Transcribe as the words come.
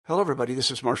Hello, everybody. This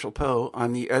is Marshall Poe.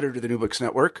 I'm the editor of the New Books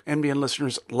Network. NBN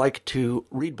listeners like to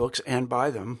read books and buy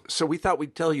them. So we thought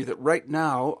we'd tell you that right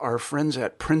now, our friends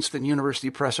at Princeton University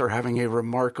Press are having a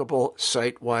remarkable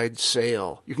site-wide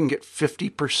sale. You can get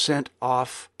 50%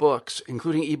 off books,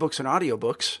 including ebooks and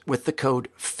audiobooks, with the code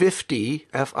 50,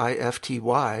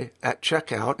 F-I-F-T-Y, at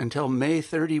checkout until May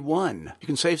 31. You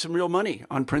can save some real money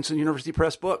on Princeton University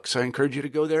Press books. I encourage you to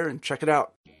go there and check it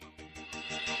out.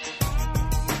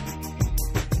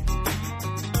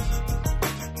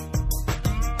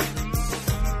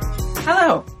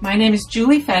 Hello, my name is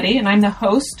Julie Fetty, and I'm the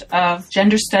host of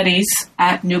Gender Studies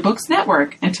at New Books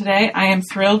Network. And today I am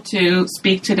thrilled to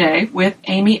speak today with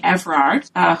Amy Everard,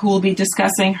 who will be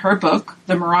discussing her book,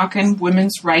 The Moroccan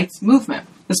Women's Rights Movement.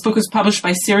 This book was published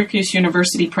by Syracuse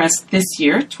University Press this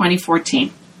year,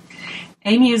 2014.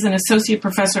 Amy is an associate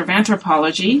professor of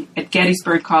anthropology at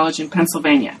Gettysburg College in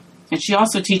Pennsylvania, and she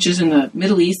also teaches in the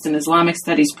Middle East and Islamic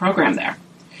Studies program there.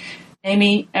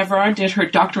 Amy Everard did her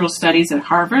doctoral studies at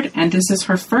Harvard, and this is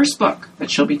her first book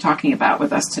that she'll be talking about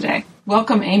with us today.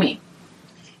 Welcome, Amy.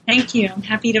 Thank you. I'm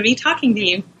happy to be talking to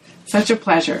you. Such a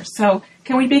pleasure. So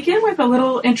can we begin with a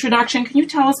little introduction? Can you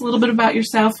tell us a little bit about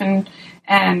yourself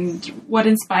and what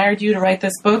inspired you to write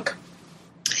this book?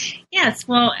 Yes,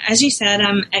 well, as you said,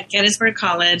 I'm at Gettysburg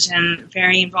College and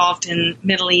very involved in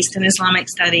Middle East and Islamic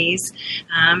studies,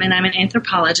 and I'm an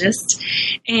anthropologist.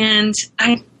 And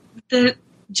the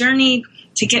journey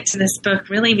to get to this book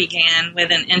really began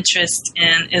with an interest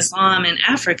in Islam in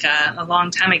Africa a long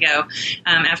time ago,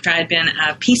 after I'd been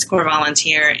a Peace Corps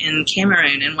volunteer in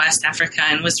Cameroon in West Africa,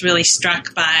 and was really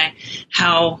struck by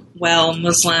how well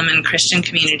Muslim and Christian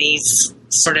communities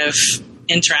sort of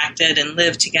interacted and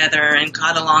lived together and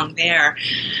got along there.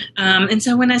 And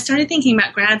so when I started thinking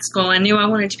about grad school, I knew I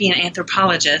wanted to be an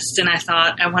anthropologist, and I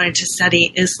thought I wanted to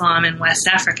study Islam in West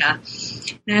Africa.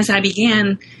 And as I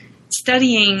began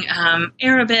studying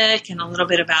Arabic and a little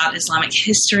bit about Islamic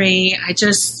history, I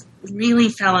just really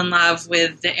fell in love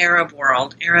with the Arab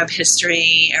world, Arab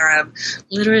history, Arab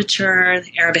literature,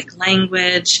 the Arabic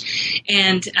language.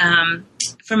 And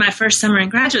for my first summer in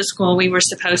graduate school, we were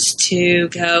supposed to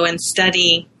go and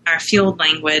study our field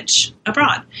language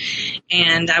abroad.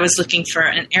 And I was looking for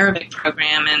an Arabic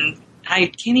program, and I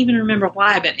can't even remember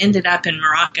why, but ended up in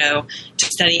Morocco to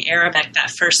study Arabic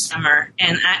that first summer,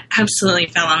 and I absolutely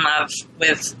fell in love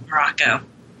with Morocco.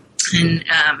 And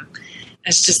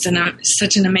it's just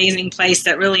such an amazing place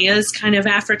that really is kind of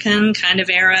African, kind of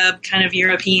Arab, kind of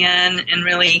European, and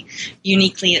really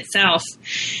uniquely itself.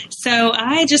 So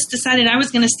I just decided I was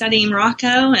going to study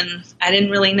Morocco, and I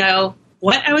didn't really know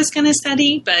what I was going to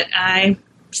study, but I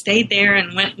stayed there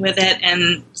and went with it,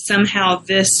 and somehow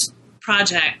this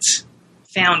project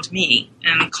found me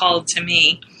and called to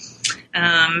me.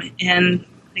 And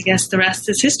I guess the rest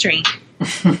is history.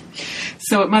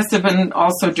 So it must have been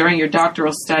also during your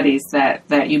doctoral studies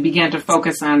that you began to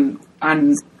focus on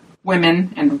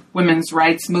women and women's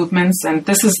rights movements, and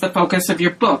this is the focus of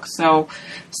your book. So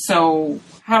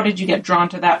how did you get drawn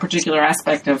to that particular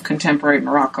aspect of contemporary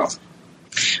Morocco?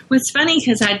 Well, it's funny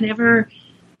because I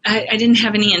didn't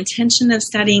have any intention of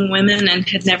studying women and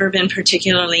had never been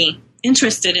particularly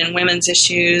interested in women's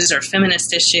issues or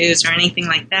feminist issues or anything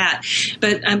like that.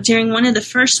 But during one of the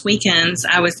first weekends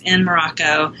I was in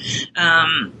Morocco,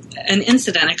 an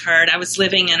incident occurred. I was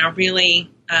living in a really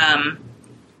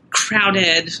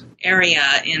crowded area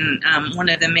in one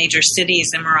of the major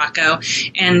cities in Morocco,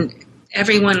 and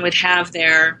everyone would have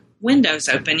their windows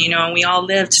open, and we all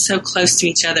lived so close to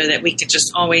each other that we could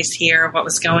just always hear what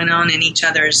was going on in each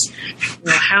other's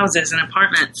little houses and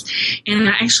apartments. And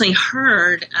I actually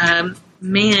heard a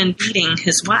man beating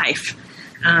his wife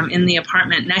in the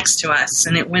apartment next to us,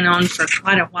 and it went on for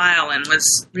quite a while and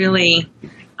was really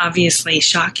obviously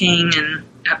shocking and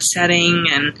upsetting.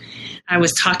 And I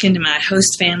was talking to my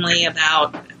host family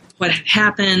about what had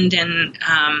happened, and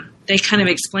they kind of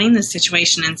explained the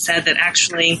situation and said that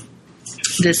actually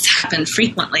this happened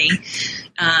frequently,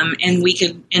 and we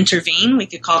could intervene. We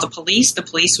could call the police. The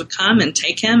police would come and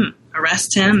take him,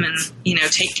 arrest him, and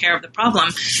take care of the problem.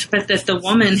 But that the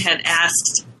woman had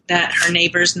asked that her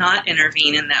neighbors not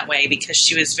intervene in that way because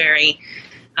she was very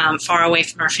far away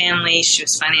from her family. She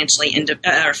was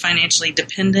financially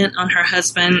dependent on her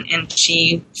husband, and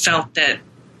she felt that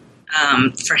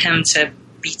for him to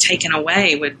be taken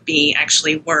away would be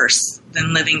actually worse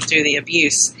than living through the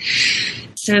abuse.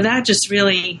 So that just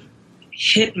really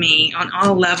hit me on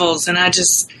all levels, and I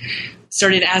just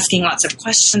started asking lots of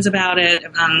questions about it.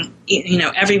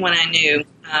 Everyone I knew,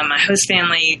 my host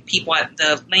family, people at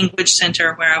the language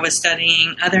center where I was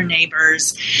studying, other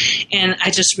neighbors, and I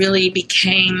just really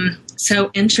became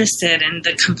so interested in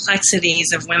the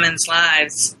complexities of women's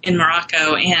lives in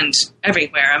Morocco and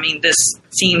everywhere. I mean, this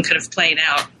scene could have played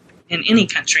out in any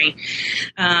country,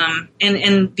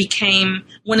 and became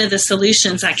one of the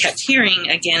solutions I kept hearing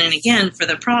again and again for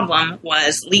the problem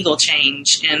was legal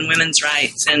change and women's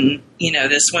rights, and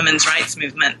this women's rights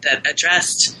movement that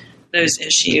addressed those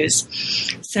issues.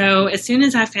 So as soon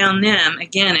as I found them,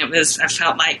 again, I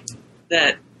felt like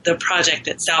the project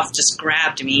itself just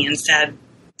grabbed me and said,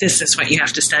 "This is what you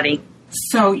have to study."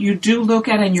 So you do look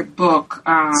at in your book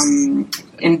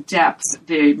in depth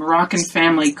the Moroccan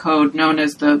family code known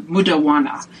as the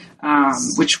Mudawana,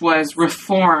 which was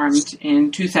reformed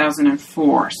in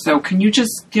 2004. So can you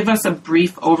just give us a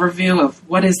brief overview of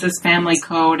what is this family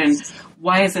code and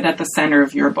why is it at the center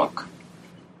of your book?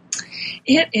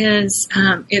 It is.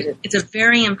 It's a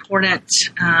very important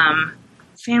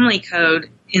family code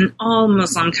in all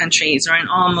Muslim countries or in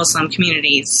all Muslim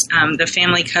communities. The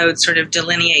family code sort of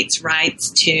delineates rights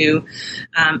to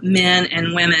men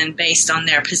and women based on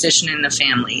their position in the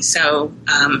family. So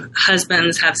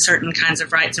husbands have certain kinds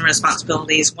of rights and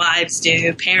responsibilities. Wives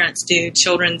do, parents do,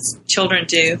 children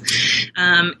do.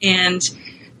 And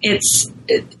it's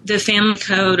the family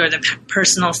code, or the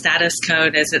personal status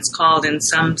code, as it's called in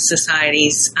some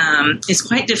societies, is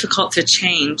quite difficult to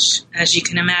change, as you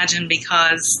can imagine,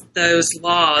 because those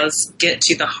laws get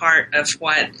to the heart of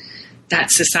what that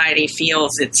society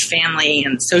feels its family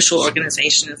and social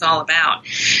organization is all about.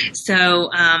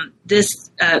 So this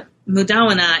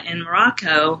Mudawana in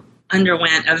Morocco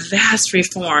underwent a vast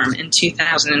reform in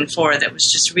 2004 that was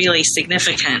just really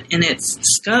significant in its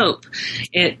scope.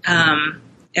 It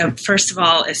first of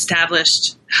all,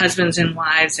 established husbands and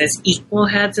wives as equal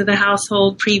heads of the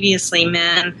household. Previously,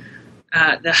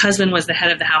 the husband was the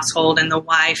head of the household, and the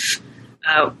wife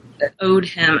owed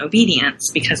him obedience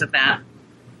because of that.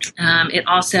 It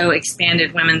also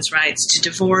expanded women's rights to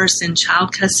divorce and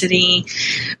child custody.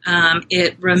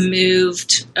 It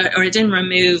didn't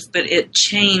remove, but it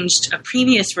changed a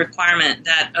previous requirement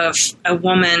that of a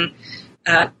woman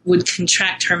would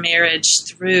contract her marriage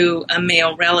through a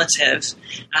male relative.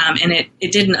 And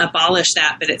it didn't abolish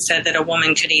that, but it said that a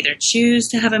woman could either choose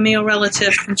to have a male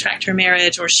relative contract her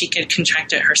marriage, or she could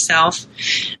contract it herself.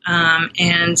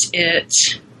 And it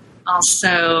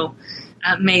also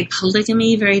made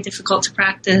polygamy very difficult to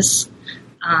practice.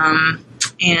 And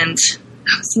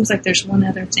it seems like there's one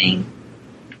other thing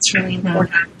that's really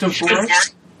important.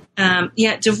 Divorce?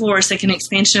 Divorce, like an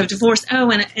expansion of divorce.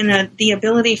 And the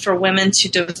ability for women to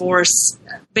divorce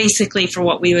basically for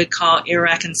what we would call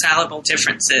irreconcilable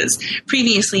differences.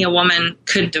 Previously, a woman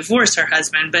could divorce her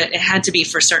husband, but it had to be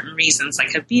for certain reasons,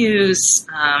 like abuse,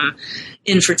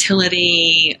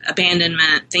 infertility,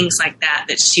 abandonment, things like that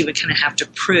she would kind of have to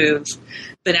prove.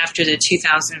 But after the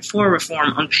 2004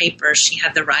 reform, on paper, she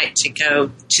had the right to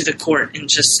go to the court and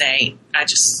just say, I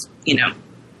don't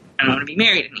want to be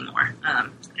married anymore.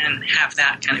 And have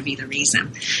that kind of be the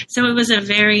reason. So it was a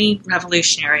very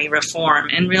revolutionary reform,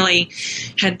 and really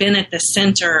had been at the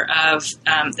center of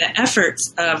the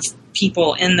efforts of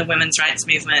people in the women's rights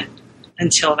movement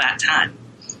until that time.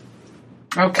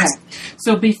 Okay.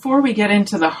 So before we get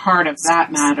into the heart of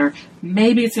that matter,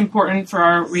 maybe it's important for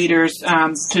our readers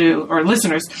or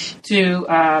listeners to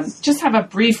just have a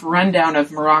brief rundown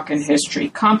of Moroccan history,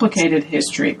 complicated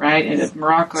history, right?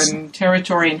 Moroccan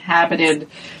territory inhabited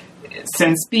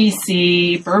since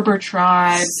BC, Berber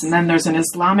tribes, and then there's an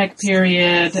Islamic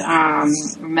period, and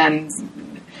then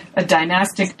a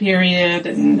dynastic period,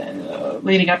 and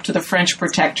leading up to the French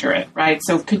protectorate, right?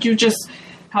 So could you just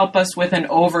help us with an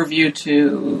overview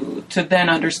to then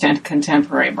understand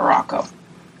contemporary Morocco?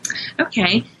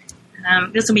 Okay.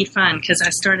 This will be fun because I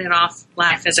started off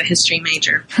life as a history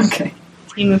major. Okay.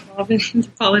 Being involved in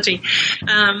anthropology.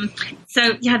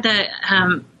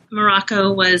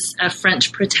 Morocco was a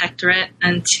French protectorate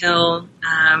until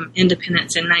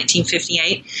independence in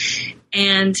 1958.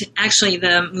 And actually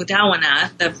the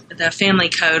Mudawana, the family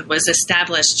code, was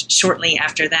established shortly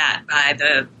after that by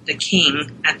the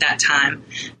king at that time.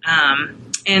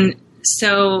 And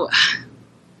so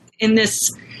in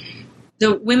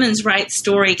the women's rights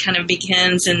story kind of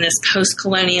begins in this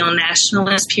post-colonial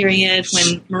nationalist period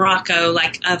when Morocco,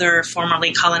 like other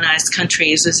formerly colonized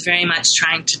countries, was very much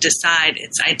trying to decide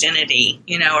its identity.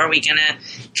 Are we going to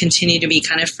continue to be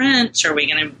kind of French? Are we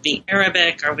going to be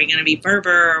Arabic? Are we going to be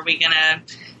Berber? Are we going to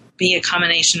be a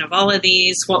combination of all of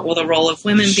these? What will the role of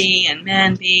women be and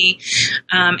men be?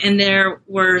 And there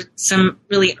were some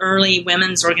really early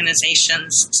women's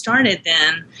organizations started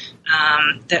then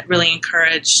that really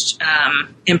encouraged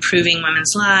improving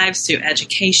women's lives through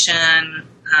education,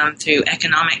 through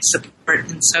economic support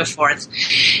and so forth.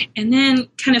 And then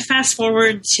kind of fast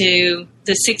forward to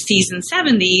the 60s and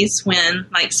 70s when,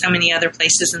 like so many other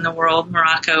places in the world,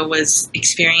 Morocco was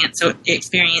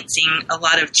experiencing a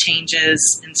lot of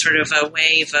changes and sort of a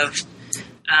wave of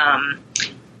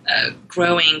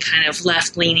growing kind of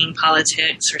left-leaning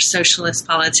politics or socialist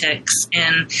politics,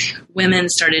 and women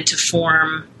started to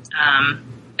form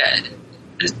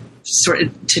sort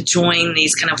of to join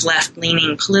these kind of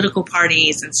left-leaning political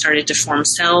parties and started to form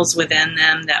cells within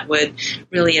them that would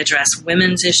really address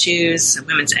women's issues,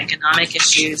 women's economic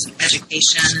issues,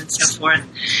 education, and so forth.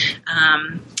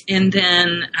 And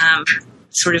then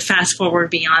sort of fast forward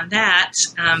beyond that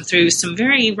through some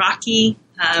very rocky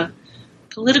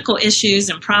political issues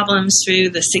and problems through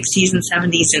the 60s and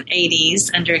 70s and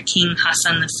 80s under King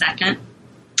Hassan II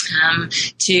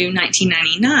to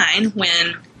 1999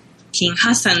 when King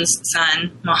Hassan's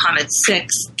son, Mohammed VI,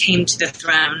 came to the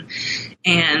throne,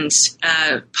 and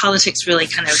politics really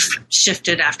kind of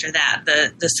shifted after that.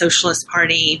 The Socialist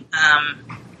Party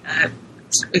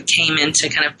came into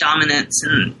kind of dominance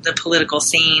in the political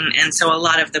scene, and so a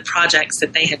lot of the projects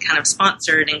that they had kind of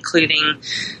sponsored, including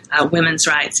women's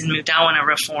rights and Mudawana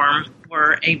reform,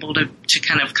 were able to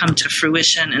kind of come to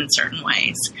fruition in certain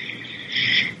ways.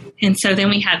 And so then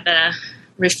we had the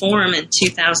reform in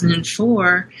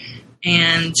 2004,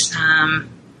 and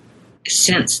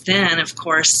since then, of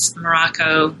course,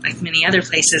 Morocco, like many other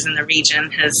places in the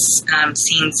region, has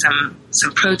seen some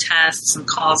protests, some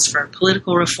calls for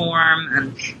political reform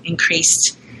and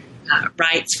increased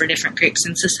rights for different groups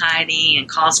in society and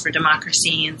calls for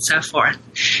democracy and so forth.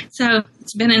 So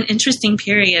it's been an interesting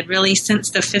period, really,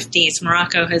 since the 50s.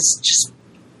 Morocco has just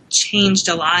changed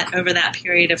a lot over that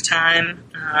period of time,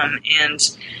 and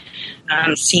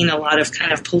seen a lot of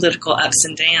kind of political ups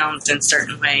and downs in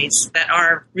certain ways that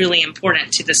are really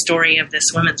important to the story of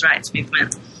this women's rights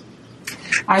movement.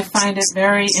 I find it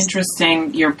very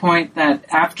interesting, your point that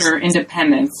after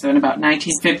independence, so in about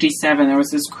 1957, there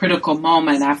was this critical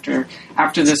moment after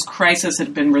this crisis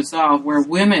had been resolved where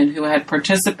women who had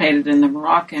participated in the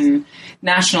Moroccan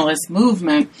nationalist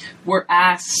movement were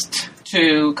asked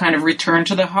to kind of return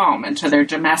to the home and to their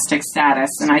domestic status.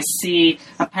 And I see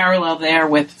a parallel there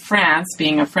with France,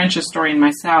 being a French historian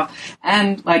myself,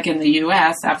 and like in the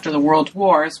U.S. after the World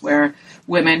Wars, where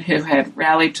women who had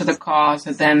rallied to the cause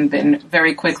had then been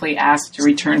very quickly asked to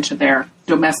return to their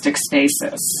domestic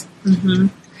spaces. Mm-hmm.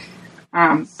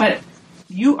 But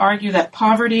you argue that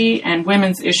poverty and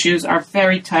women's issues are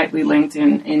very tightly linked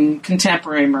in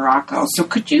contemporary Morocco. So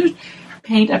could you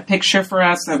paint a picture for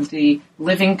us of the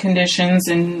living conditions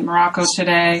in Morocco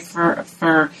today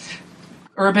for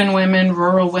urban women,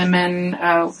 rural women?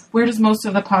 Where does most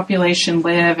of the population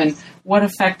live, and what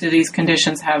effect do these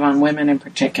conditions have on women in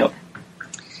particular?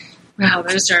 Wow,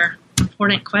 those are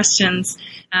important questions.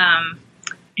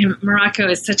 Morocco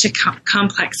is such a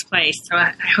complex place, so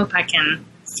I hope I can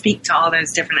speak to all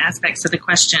those different aspects of the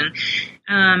question.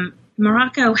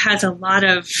 Morocco has a lot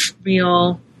of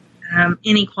real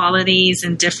inequalities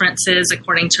and differences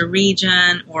according to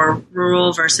region or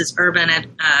rural versus urban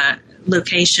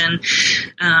location.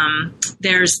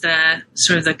 There's the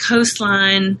sort of the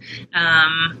coastline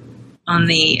on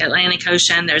the Atlantic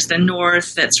Ocean. There's the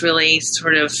north that's really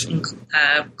sort of in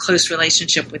close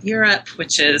relationship with Europe,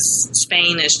 which is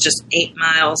Spain is just 8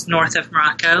 miles north of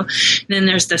Morocco. And then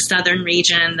there's the southern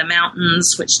region, the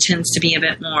mountains, which tends to be a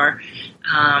bit more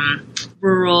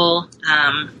rural,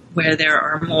 where there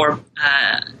are more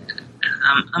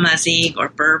Amazigh or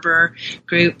Berber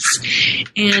groups.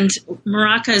 And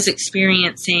Morocco is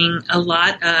experiencing a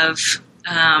lot of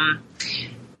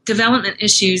development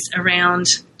issues around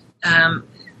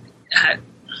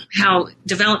how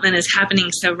development is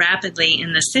happening so rapidly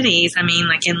in the cities. I mean,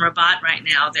 like in Rabat right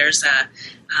now, there's a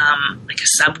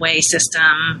subway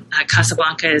system.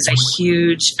 Casablanca is a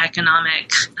huge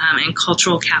economic and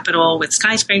cultural capital with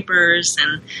skyscrapers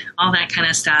and all that kind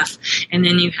of stuff. And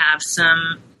then you have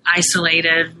some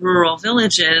isolated rural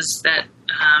villages that,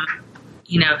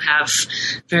 have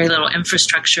very little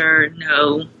infrastructure,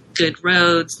 no good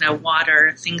roads, no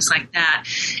water, things like that.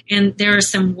 And there are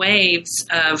some waves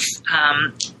of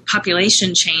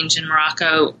population change in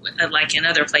Morocco, like in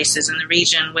other places in the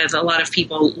region, with a lot of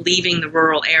people leaving the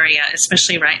rural area,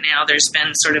 especially right now. There's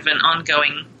been sort of an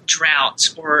ongoing drought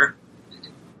or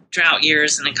drought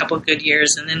years and a couple of good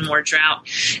years and then more drought,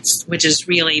 which is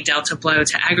really dealt a blow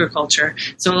to agriculture.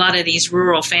 So a lot of these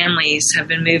rural families have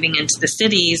been moving into the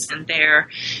cities and there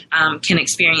can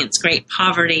experience great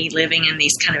poverty living in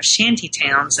these kind of shanty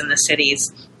towns in the cities.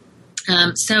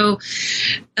 You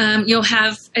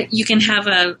can have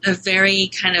a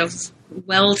very kind of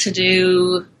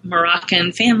well-to-do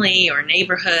Moroccan family or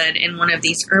neighborhood in one of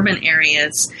these urban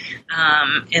areas,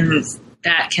 and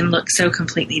that can look so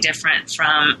completely different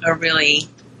from a really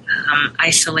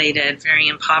isolated, very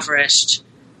impoverished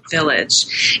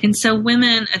village. And so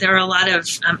there are a lot of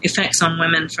effects on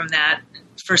women from that.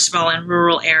 First of all, in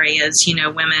rural areas,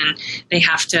 women, they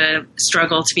have to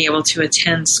struggle to be able to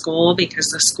attend school because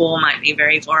the school might be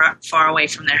very far away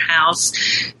from their house.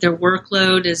 Their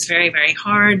workload is very, very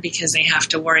hard because they have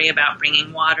to worry about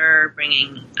bringing water,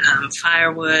 bringing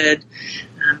firewood,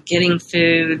 getting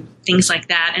food, things like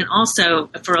that. And also,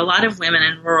 for a lot of women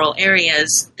in rural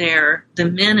areas, the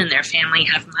men in their family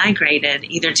have migrated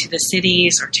either to the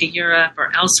cities or to Europe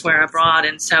or elsewhere abroad.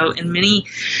 And so in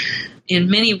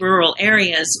many rural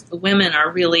areas, the women are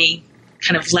really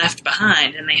kind of left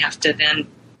behind, and they have to then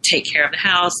take care of the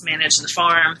house, manage the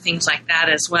farm, things like that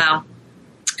as well.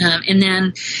 And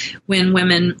then when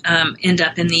women end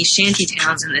up in these shanty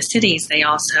towns in the cities, they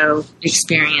also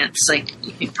experience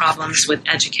problems with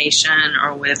education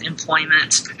or with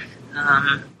employment.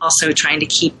 Also trying to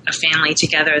keep a family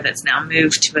together that's now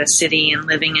moved to a city and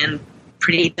living in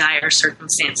pretty dire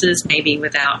circumstances, maybe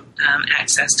without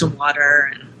access to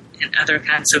water and other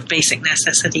kinds of basic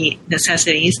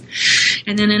necessities.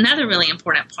 And then another really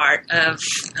important part of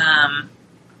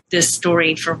this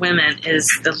story for women is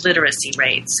the literacy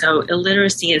rate. So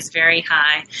illiteracy is very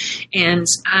high, and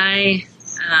by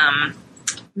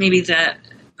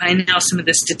now some of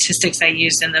the statistics I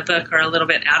used in the book are a little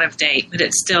bit out of date, but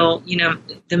it's still,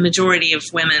 the majority of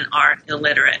women are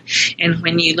illiterate. And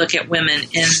when you look at women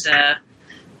in the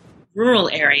rural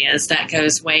areas, that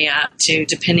goes way up to,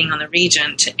 depending on the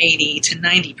region, to 80 to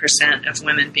 90% of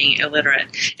women being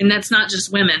illiterate. And that's not just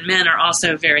women. Men are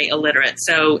also very illiterate.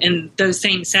 So in those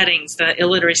same settings, the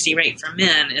illiteracy rate for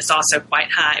men is also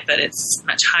quite high, but it's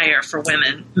much higher for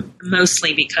women,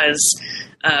 mostly because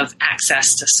of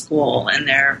access to school, and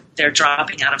they're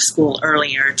dropping out of school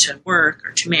earlier to work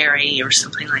or to marry or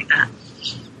something like that.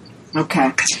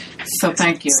 Okay. So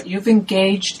thank you. You've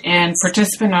engaged in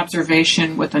participant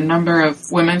observation with a number of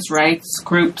women's rights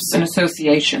groups and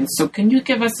associations. So can you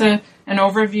give us an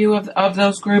overview of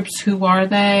those groups? Who are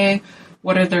they?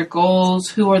 What are their goals?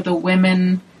 Who are the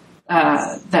women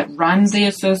that run the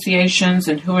associations,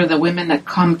 and who are the women that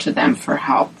come to them for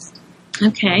help?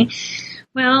 Okay.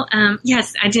 Well,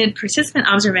 yes, I did participant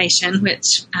observation,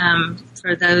 which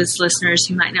for those listeners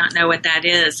who might not know what that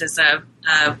is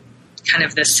a kind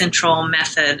of the central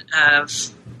method of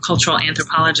cultural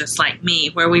anthropologists like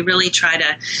me, where we really try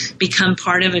to become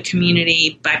part of a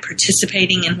community by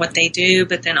participating in what they do,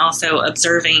 but then also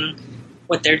observing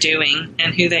what they're doing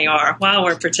and who they are while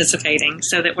we're participating,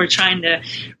 so that we're trying to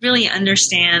really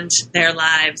understand their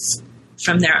lives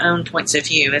from their own points of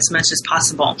view as much as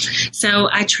possible. So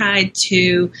I tried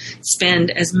to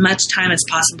spend as much time as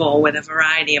possible with a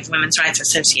variety of women's rights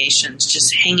associations,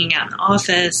 just hanging out in the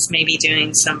office, maybe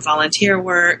doing some volunteer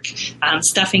work,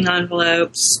 stuffing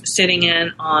envelopes, sitting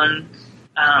in on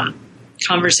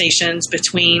conversations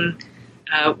between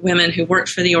women who worked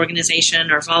for the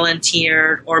organization or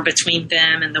volunteered, or between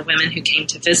them and the women who came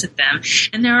to visit them.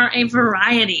 And there are a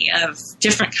variety of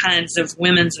different kinds of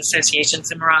women's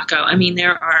associations in Morocco. I mean,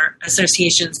 there are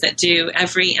associations that do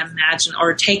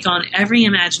take on every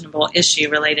imaginable issue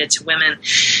related to women.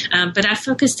 But I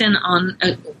focused in on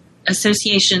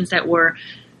associations that were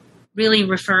really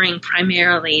referring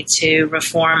primarily to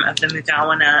reform of the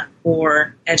Mudawana,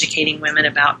 or educating women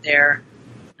about their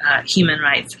human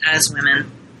rights as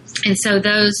women. And so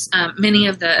those, many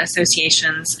of the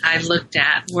associations I looked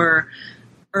at were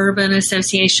urban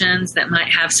associations that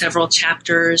might have several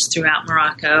chapters throughout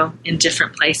Morocco in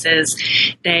different places.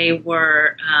 They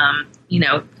were,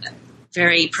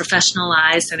 very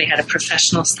professionalized, so they had a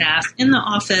professional staff in the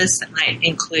office that might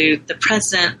include the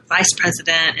president, vice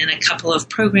president, and a couple of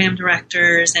program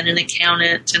directors, and an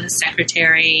accountant, and a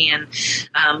secretary, and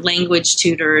language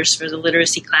tutors for the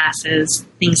literacy classes,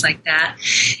 things like that.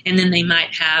 And then they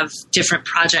might have different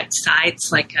project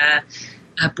sites, like a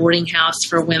boarding house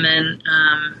for women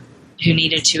who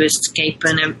needed to escape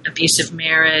an abusive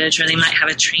marriage, or they might have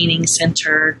a training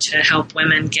center to help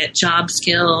women get job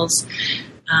skills.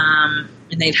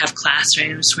 And they'd have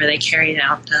classrooms where they carried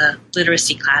out the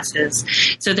literacy classes.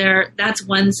 So that's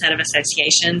one set of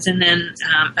associations. And then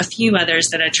a few others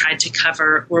that I tried to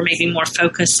cover were maybe more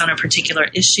focused on a particular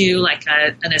issue, like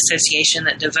an association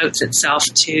that devotes itself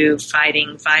to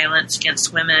fighting violence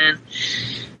against women,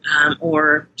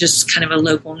 or just kind of a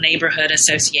local neighborhood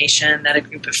association that a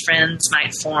group of friends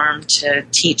might form to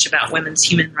teach about women's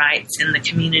human rights in the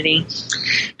community.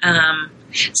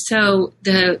 So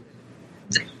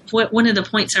one of the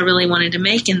points I really wanted to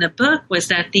make in the book was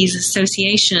that these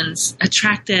associations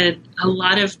attracted a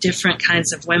lot of different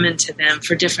kinds of women to them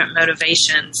for different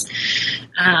motivations.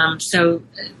 So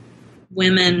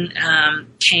women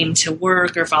came to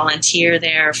work or volunteer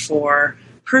there for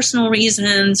personal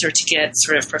reasons, or to get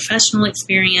sort of professional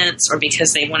experience, or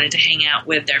because they wanted to hang out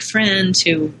with their friend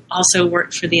who also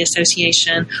worked for the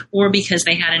association, or because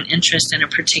they had an interest in a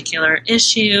particular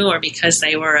issue, or because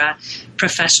they were a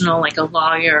professional like a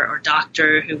lawyer or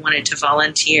doctor who wanted to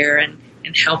volunteer and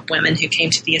help women who came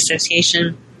to the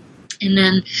association. And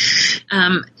then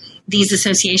these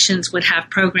associations would have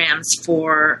programs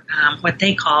for what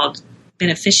they called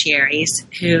beneficiaries,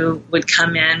 who would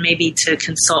come in maybe to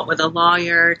consult with a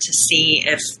lawyer to see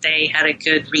if they had a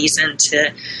good reason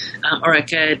to, or a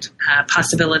good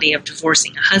possibility of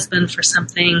divorcing a husband for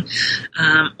something,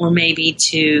 or maybe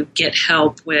to get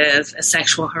help with a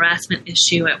sexual harassment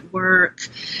issue at work,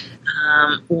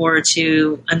 or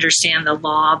to understand the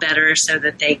law better so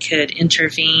that they could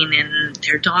intervene in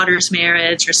their daughter's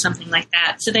marriage or something like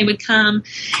that. So they would come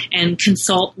and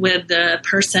consult with the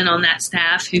person on that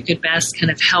staff who could best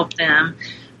kind of help them.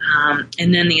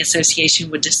 And then the association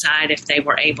would decide if they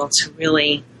were able to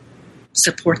really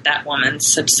support that woman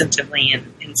substantively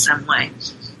in some way.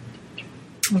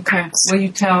 Okay. Well, you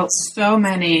tell so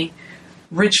many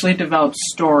richly developed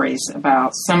stories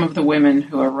about some of the women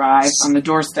who arrive on the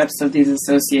doorsteps of these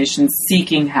associations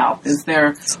seeking help. Is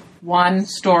there one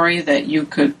story that you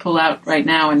could pull out right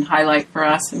now and highlight for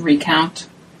us and recount?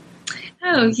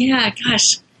 Oh, yeah,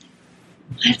 gosh.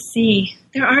 Let's see.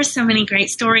 There are so many great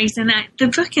stories, and the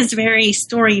book is very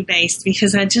story-based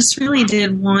because I just really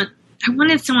I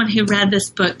wanted someone who read this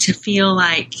book to feel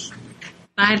like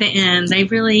by the end they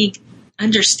really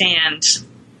understand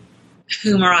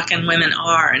who Moroccan women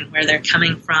are and where they're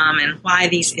coming from and why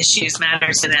these issues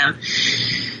matter to them.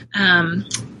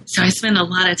 So I spend a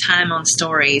lot of time on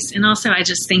stories. And also I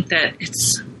just think that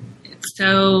it's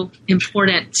so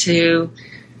important to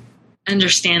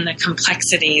understand the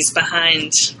complexities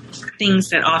behind things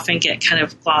that often get kind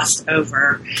of glossed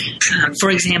over. For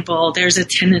example, there's a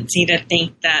tendency to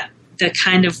think that the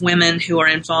kind of women who are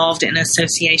involved in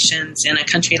associations in a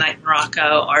country like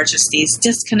Morocco are just these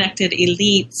disconnected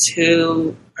elites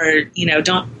who are,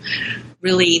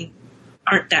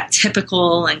 aren't that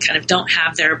typical and kind of don't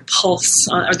have their pulse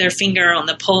or their finger on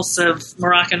the pulse of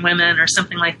Moroccan women or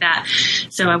something like that.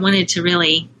 So I wanted to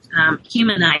really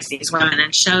humanize these women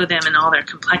and show them in all their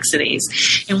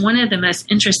complexities. And one of the most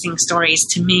interesting stories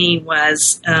to me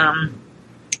was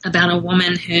about a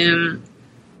woman whom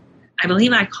I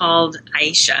believe I called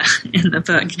Aisha in the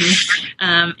book.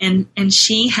 Mm-hmm. And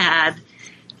she had,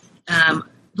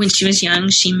 when she was young,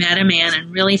 she met a man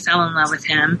and really fell in love with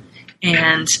him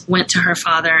and went to her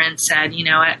father and said,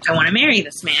 I want to marry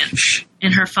this man.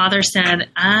 And her father said,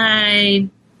 I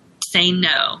say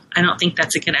no. I don't think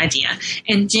that's a good idea.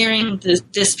 And during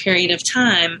this period of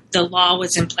time, the law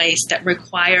was in place that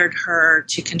required her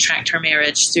to contract her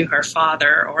marriage through her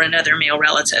father or another male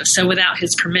relative. So without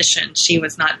his permission, she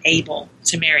was not able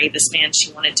to marry this man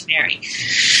she wanted to marry.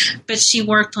 But she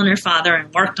worked on her father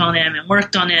and worked on him.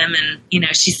 And,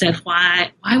 she said,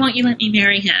 why won't you let me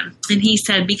marry him? And he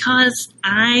said, because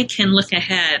I can look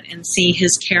ahead and see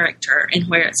his character and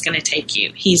where it's going to take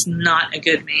you. He's not a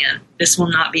good man. This will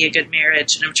not be a good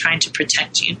marriage, and I'm trying to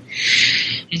protect you.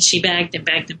 And she begged and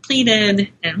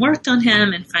pleaded and worked on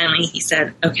him, and finally he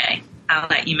said, okay, I'll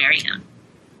let you marry him.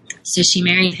 So she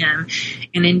married him,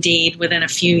 and indeed, within a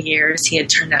few years, he had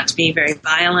turned out to be very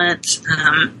violent.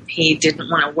 He didn't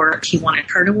want to work. He wanted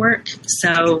her to work,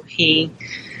 so he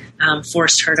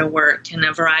forced her to work in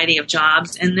a variety of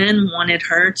jobs and then wanted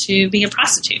her to be a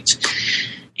prostitute.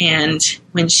 And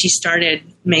when she started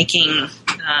making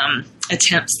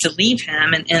attempts to leave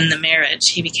him and end the marriage,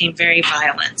 he became very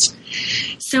violent.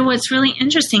 So what's really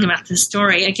interesting about this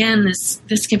story, again,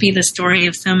 this could be the story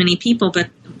of so many people, but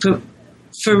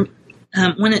for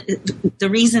the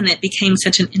reason it became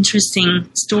such an interesting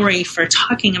story for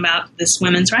talking about this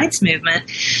women's rights movement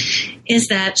is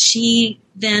that she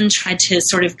then tried to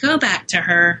sort of go back to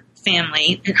her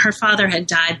family. Her father had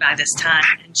died by this time,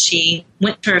 and she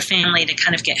went to her family to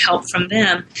kind of get help from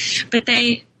them. But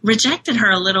they rejected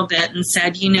her a little bit and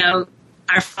said,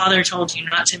 our father told you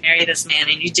not to marry this man,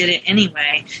 and you did it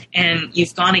anyway, and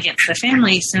you've gone against the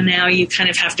family, so now you kind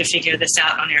of have to figure this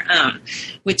out on your own,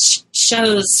 which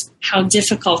shows how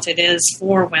difficult it is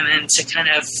for women to kind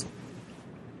of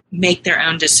make their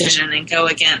own decision and go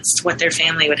against what their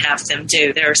family would have them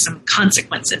do. There are some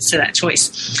consequences to that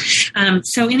choice.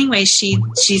 So anyway, she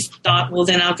thought, well,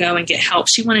 then I'll go and get help.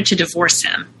 She wanted to divorce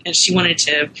him, and she wanted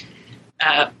to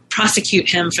prosecute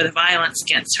him for the violence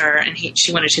against her, and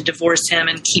she wanted to divorce him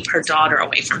and keep her daughter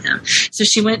away from him. So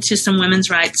she went to some women's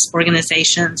rights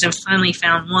organizations and finally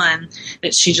found one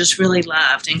that she just really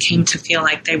loved and came to feel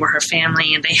like they were her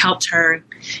family, and they helped her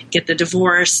get the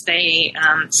divorce. They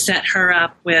set her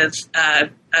up with a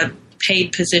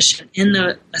paid position in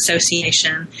the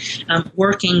association,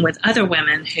 working with other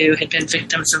women who had been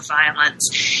victims of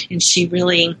violence. And she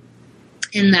really,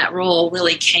 in that role,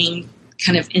 really came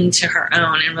kind of into her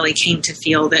own and really came to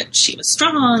feel that she was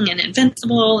strong and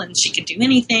invincible and she could do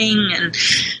anything.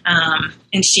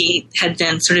 And she had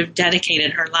then sort of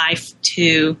dedicated her life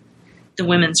to the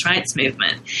women's rights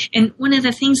movement. And one of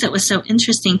the things that was so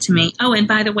interesting to me, and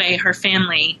by the way, her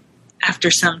family, after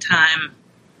some time,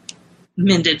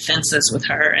 mended fences with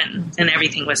her, and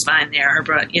everything was fine there.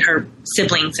 Her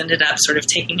siblings ended up sort of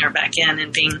taking her back in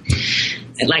and being,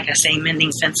 like I say,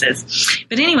 mending fences.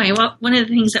 But anyway, one of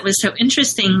the things that was so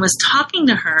interesting was talking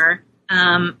to her.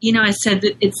 I said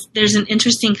that there's an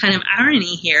interesting kind of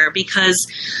irony here, because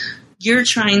you're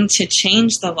trying to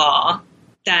change the law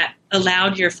that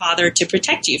allowed your father to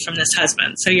protect you from this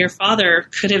husband. So your father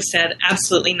could have said,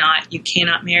 absolutely not, you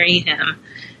cannot marry him,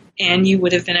 and you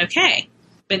would have been okay.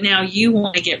 But now you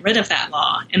want to get rid of that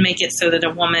law and make it so that a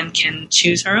woman can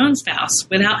choose her own spouse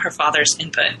without her father's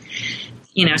input.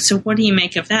 So what do you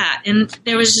make of that? And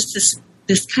there was just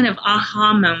this kind of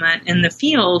aha moment in the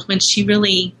field when she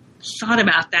really thought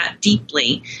about that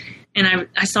deeply. And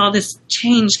I saw this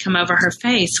change come over her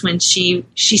face when she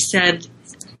said,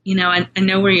 I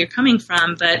know where you're coming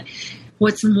from, but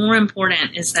what's more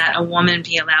important is that a woman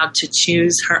be allowed to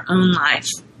choose her own life,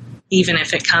 even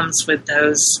if it comes with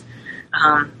those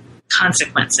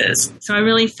consequences. So I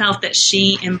really felt that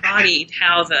she embodied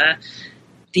how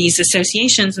these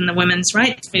associations and the women's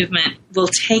rights movement will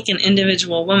take an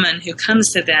individual woman who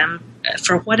comes to them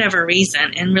for whatever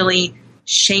reason and really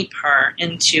shape her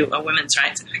into a women's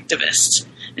rights activist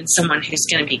and someone who's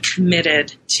going to be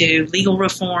committed to legal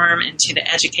reform and to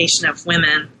the education of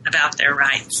women about their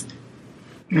rights.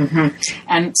 Mm-hmm.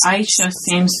 And Aisha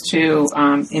seems to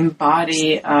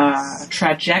embody a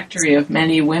trajectory of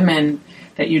many women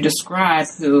that you describe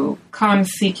who come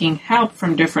seeking help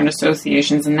from different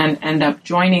associations and then end up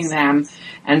joining them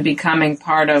and becoming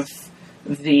part of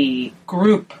the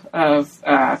group of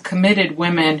committed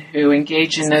women who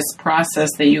engage in this process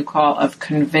that you call of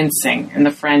convincing, in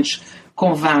the French,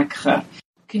 convaincre.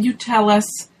 Can you tell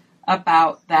us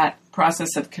about that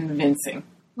process of convincing?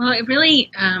 Well, it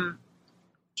really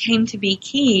came to be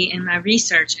key in my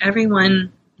research.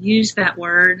 Everyone used that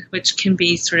word, which can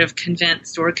be sort of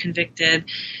convinced or convicted,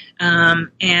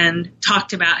 and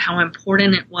talked about how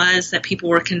important it was that people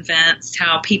were convinced,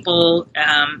 how people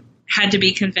had to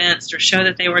be convinced or show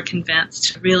that they were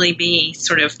convinced to really be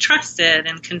sort of trusted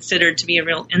and considered to be a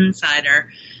real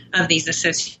insider of these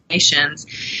associations.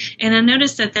 And I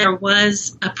noticed that there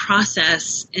was a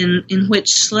process in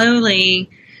which slowly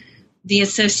the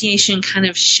association kind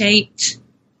of shaped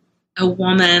a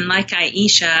woman like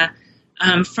Aisha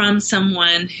from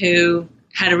someone who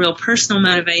had a real personal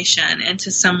motivation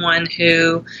into someone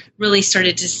who really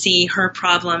started to see her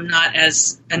problem not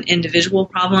as an individual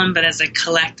problem, but as a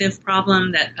collective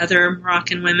problem that other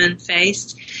Moroccan women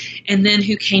faced, and then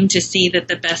who came to see that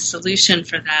the best solution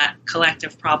for that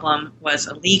collective problem was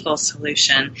a legal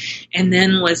solution, and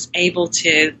then was able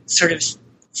to sort of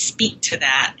speak to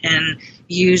that and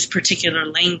use particular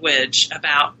language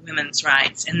about women's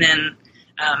rights, and then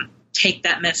take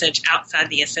that message outside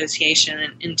the association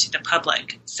and into the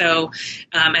public. So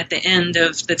at the end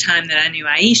of the time that I knew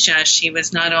Aisha, she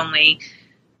was not only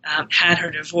had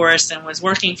her divorce and was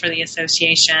working for the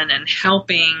association and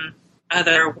helping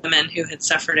other women who had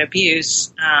suffered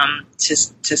abuse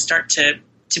to start to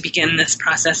begin this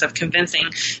process of convincing,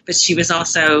 but she was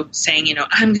also saying,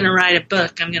 I'm going to write a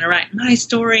book. I'm going to write my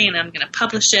story and I'm going to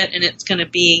publish it, and it's going to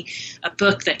be a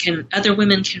book that other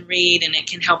women can read, and it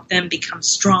can help them become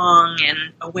strong and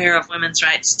aware of women's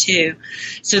rights too.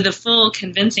 So the full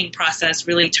convincing process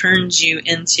really turns you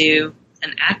into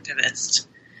an activist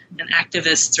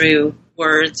through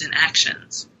words and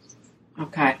actions.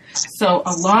 Okay. So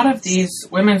a lot of these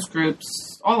women's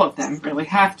groups, all of them really,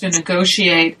 have to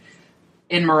negotiate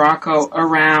in Morocco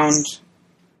around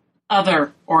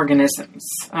other organisms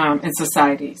in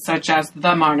society, such as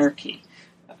the monarchy,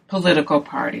 political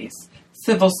parties,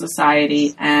 civil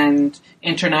society, and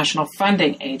international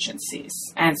funding agencies.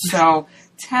 And so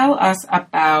tell us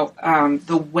about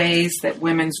the ways that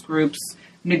women's groups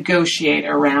negotiate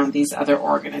around these other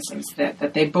organisms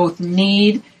that they both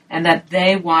need and that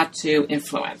they want to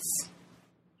influence.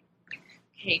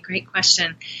 Okay, great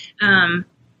question.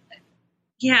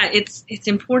 It's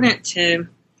important to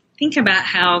think about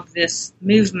how this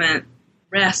movement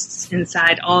rests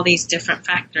inside all these different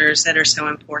factors that are so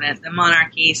important: the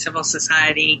monarchy, civil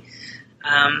society,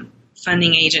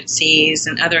 funding agencies,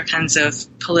 and other kinds of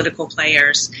political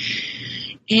players.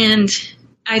 And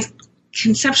I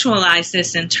conceptualize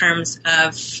this in terms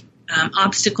of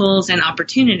obstacles and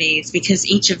opportunities, because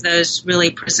each of those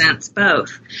really presents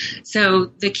both.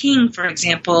 So the king, for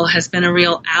example, has been a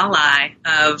real ally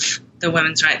of the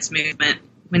women's rights movement.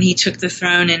 When he took the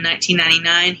throne in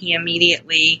 1999, he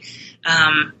immediately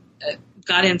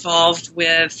got involved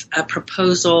with a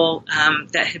proposal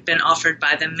that had been offered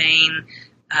by the main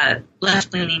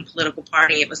left-leaning political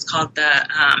party. It was called the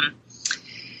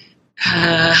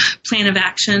Plan of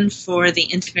Action for the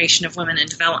Integration of Women in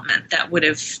Development, that would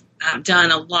have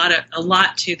done a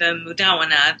lot to the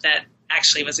Mudawana that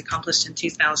actually was accomplished in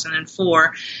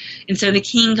 2004. And so the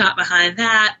king got behind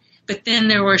that, but then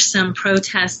there were some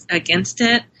protests against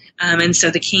it. And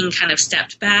so the king kind of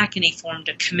stepped back, and he formed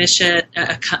a commission,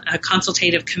 a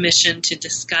consultative commission to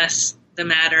discuss the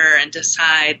matter and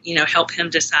decide, help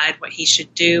him decide what he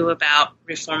should do about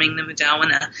reforming the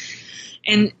Mudawana.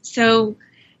 And so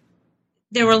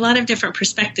there were a lot of different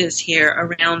perspectives here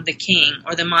around the king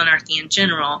or the monarchy in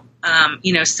general.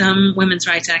 Some women's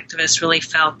rights activists really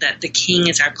felt that the king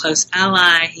is our close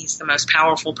ally. He's the most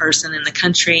powerful person in the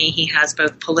country. He has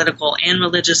both political and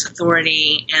religious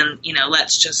authority. And,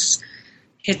 let's just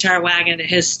hitch our wagon to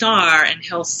his star and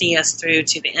he'll see us through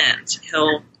to the end.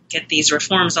 He'll get these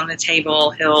reforms on the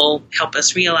table. He'll help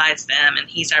us realize them, and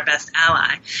he's our best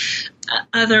ally.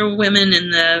 Other women in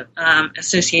the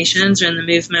associations or in the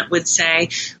movement would say,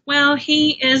 well,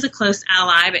 he is a close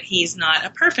ally, but he's not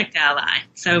a perfect ally.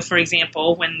 So, for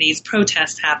example, when these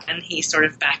protests happened, he sort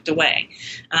of backed away.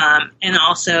 And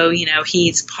also,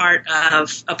 he's part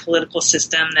of a political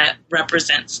system that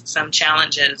represents some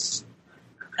challenges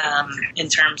in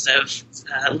terms of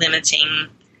limiting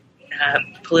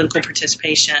political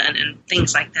participation and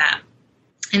things like that.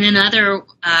 And then other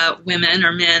women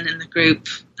or men in the group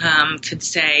could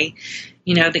say,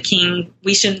 the king,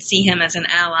 we shouldn't see him as an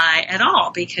ally at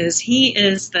all, because he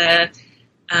is the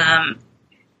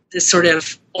sort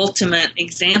of ultimate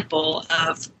example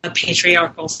of a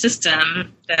patriarchal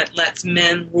system that lets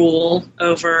men rule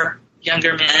over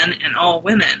younger men and all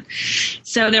women.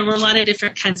 So there were a lot of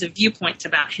different kinds of viewpoints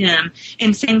about him.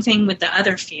 And same thing with the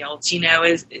other fields,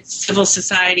 is civil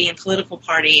society and political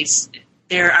parties.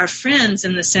 They're our friends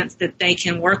in the sense that they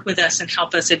can work with us and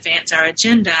help us advance our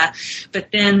agenda, but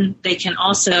then they can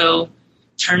also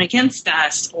turn against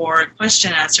us or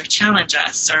question us or challenge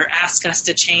us or ask us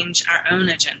to change our own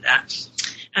agenda.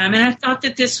 And I thought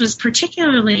that this was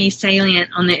particularly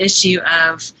salient on the issue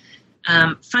of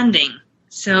funding.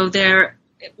 So there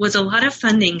was a lot of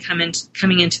funding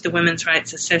coming into the women's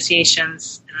rights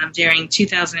associations during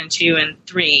 2002 and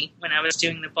 2003 when I was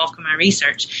doing the bulk of my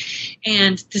research.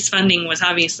 And this funding was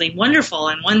obviously wonderful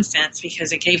in one sense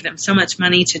because it gave them so much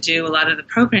money to do a lot of the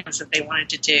programs that they wanted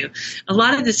to do. A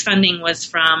lot of this funding was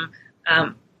from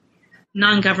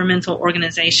non-governmental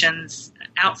organizations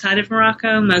outside of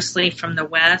Morocco, mostly from the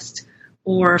West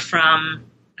or from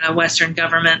Western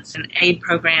governments and aid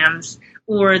programs,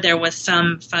 or there was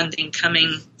some funding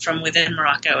coming from within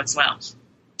Morocco as well.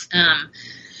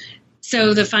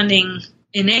 So the funding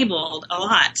enabled a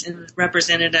lot and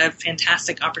represented a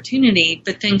fantastic opportunity,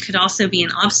 but then could also be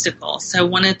an obstacle. So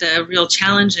one of the real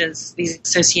challenges these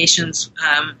associations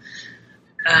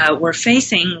were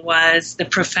facing was the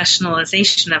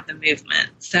professionalization of the movement.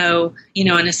 So,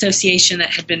 an association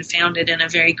that had been founded in a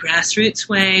very grassroots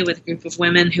way with a group of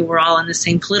women who were all in the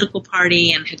same political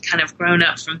party and had kind of grown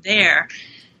up from there,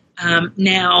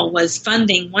 now was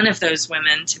funding one of those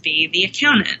women to be the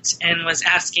accountant and was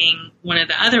asking one of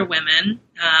the other women,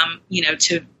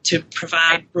 to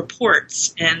provide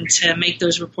reports and to make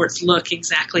those reports look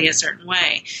exactly a certain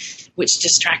way, which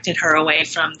distracted her away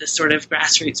from the sort of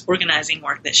grassroots organizing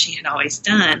work that she had always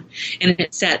done. And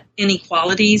it set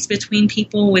inequalities between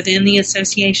people within the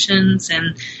associations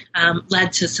and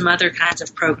led to some other kinds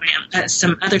of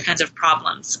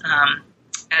problems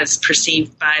as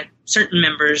perceived by certain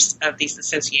members of these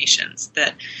associations,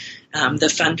 that the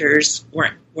funders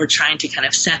were trying to kind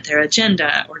of set their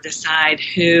agenda or decide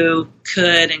who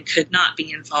could and could not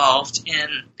be involved in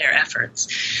their efforts.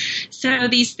 So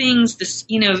these things, this,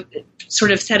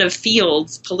 sort of set of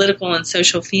fields, political and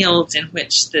social fields in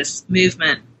which this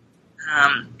movement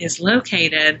is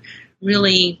located,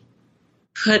 really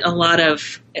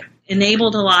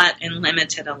enabled a lot and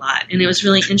limited a lot. And it was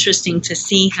really interesting to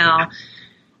see how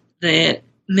the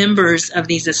members of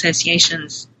these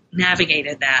associations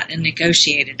navigated that and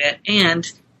negotiated it, and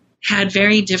had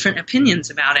very different opinions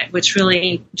about it, which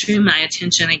really drew my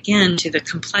attention again to the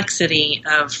complexity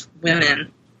of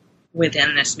women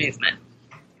within this movement.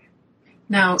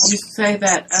 Now, you say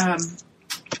that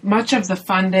much of the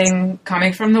funding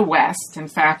coming from the West, in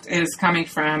fact, is coming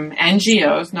from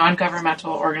NGOs,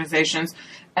 non-governmental organizations,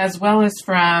 as well as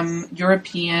from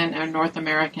European and North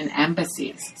American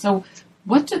embassies. So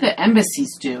what do the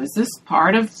embassies do? Is this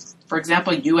part of, for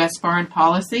example, U.S. foreign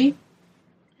policy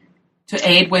to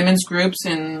aid women's groups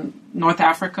in North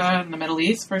Africa and the Middle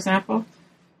East, for example?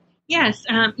 Yes.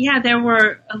 There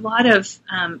were a lot of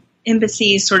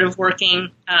embassies sort of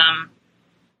working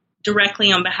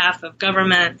directly on behalf of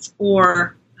governments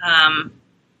or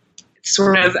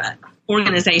sort of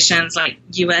organizations like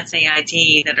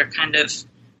USAID that are kind of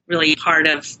really part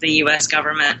of the U.S.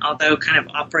 government, although kind of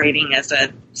operating as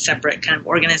a separate kind of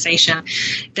organization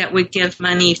that would give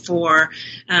money for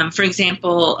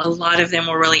example, a lot of them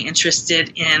were really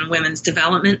interested in women's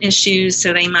development issues,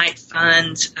 so they might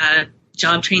fund a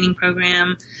job training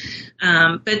program.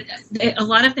 But a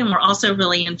lot of them were also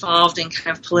really involved in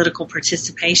kind of political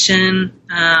participation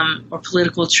or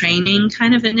political training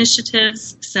kind of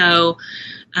initiatives. So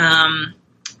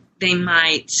they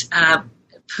might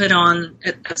put on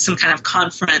some kind of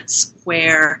conference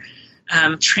where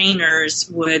trainers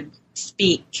would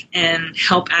speak and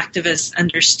help activists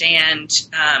understand,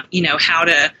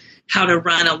 how to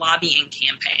run a lobbying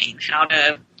campaign, how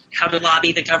to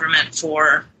lobby the government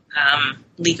for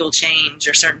legal change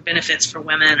or certain benefits for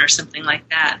women or something like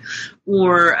that.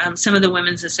 Or some of the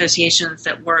women's associations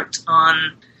that worked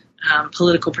on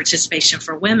political participation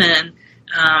for women,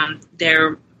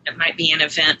 there might be an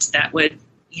event that would,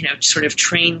 sort of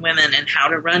train women in how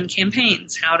to run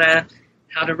campaigns, how to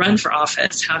run for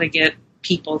office, how to get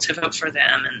people to vote for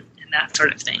them, and that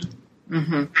sort of thing.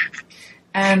 Mm-hmm.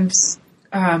 And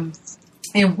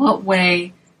in what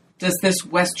way does this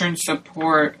Western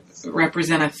support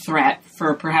represent a threat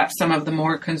for perhaps some of the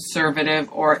more conservative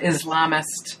or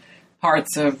Islamist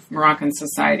parts of Moroccan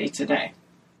society today?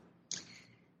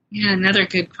 Yeah, another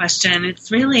good question. It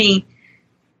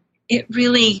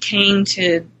really came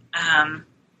to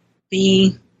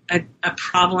be a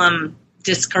problem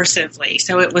discursively.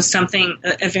 So it was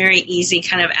a very easy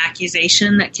kind of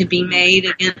accusation that could be made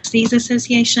against these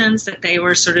associations, that they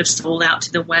were sort of sold out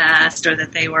to the West, or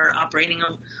that they were operating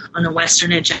on a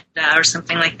Western agenda or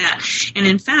something like that. And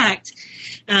in fact,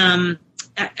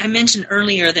 I mentioned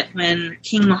earlier that when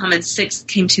King Mohammed VI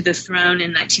came to the throne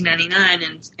in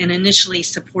 1999 and initially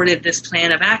supported this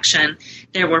plan of action,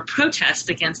 there were protests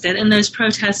against it, and those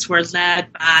protests were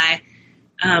led by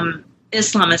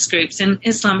Islamist groups. And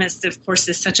Islamist, of course,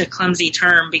 is such a clumsy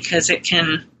term because it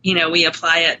can, we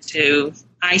apply it to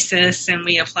ISIS and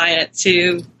we apply it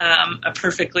to a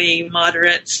perfectly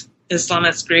moderate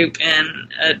Islamist group in,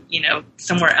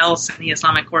 somewhere else in the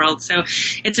Islamic world. So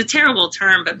it's a terrible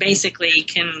term, but basically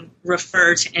can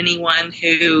refer to anyone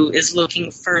who is looking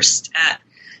first at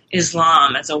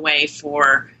Islam as a way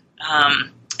for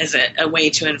as a way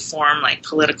to inform like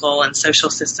political and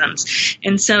social systems.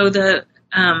 And so the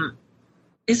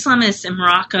Islamists in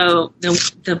Morocco,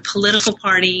 the political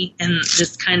party and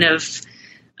this kind of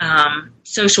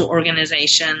social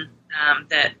organization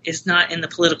that is not in the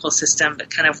political system but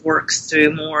kind of works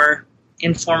through more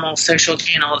informal social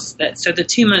channels. So the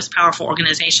two most powerful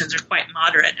organizations are quite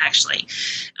moderate, actually,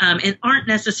 and aren't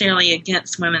necessarily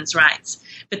against women's rights.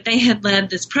 But they had led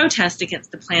this protest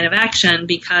against the plan of action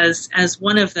because, as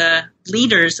one of the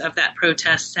leaders of that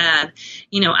protest said,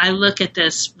 I look at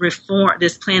this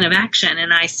plan of action,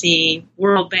 and I see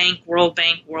World Bank, World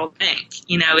Bank, World Bank.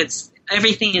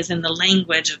 Everything is in the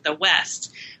language of the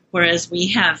West, whereas we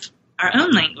have our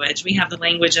own language. We have the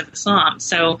language of Islam.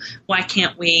 So why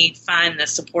can't we find the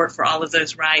support for all of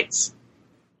those rights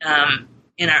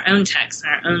in our own text, in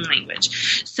our own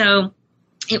language? So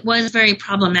it was very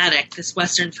problematic, this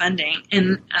Western funding.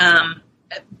 And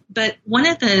but one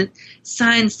of the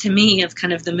signs to me of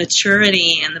kind of the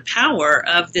maturity and the power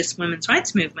of this women's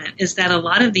rights movement is that a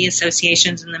lot of the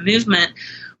associations in the movement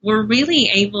were really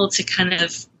able to kind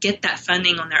of get that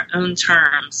funding on their own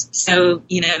terms. So,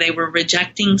 they were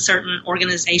rejecting certain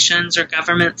organizations or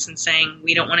governments and saying,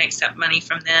 we don't want to accept money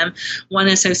from them. One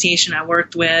association I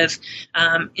worked with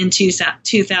in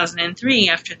 2003,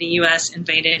 after the U.S.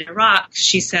 invaded Iraq,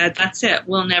 she said, that's it.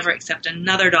 We'll never accept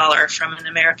another dollar from an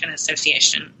American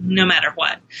association, no matter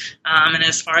what. And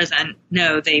as far as I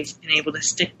know, they've been able to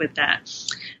stick with that.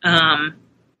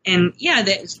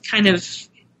 That's kind of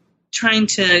trying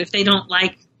to, if they don't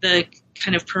like the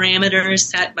kind of parameters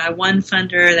set by one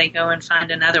funder, they go and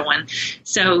find another one.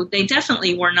 So they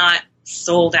definitely were not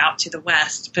sold out to the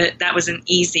West. But that was an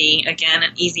easy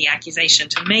accusation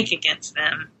to make against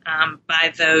them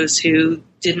by those who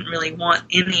didn't really want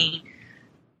any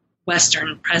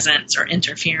Western presence or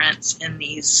interference in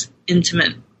these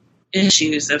intimate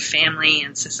issues of family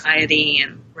and society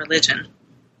and religion.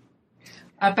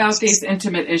 About these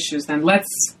intimate issues, then,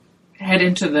 let's head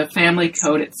into the family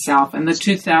code itself and the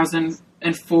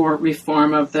 2004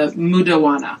 reform of the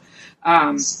Mudawana.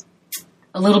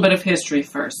 A little bit of history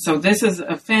first. So this is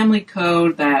a family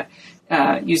code that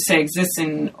you say exists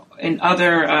in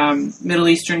other Middle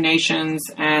Eastern nations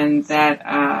and that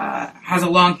has a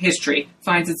long history,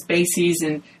 finds its bases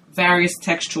in various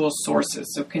textual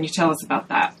sources. So can you tell us about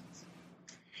that?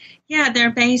 Yeah,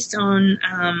 they're based on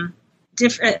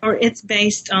it's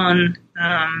based on,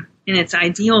 in its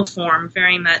ideal form,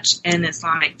 very much in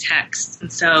Islamic texts.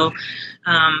 And so,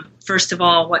 first of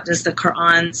all, what does the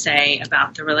Quran say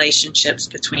about the relationships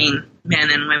between men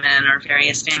and women or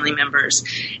various family members?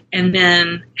 And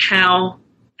then how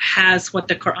has what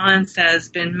the Quran says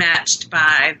been matched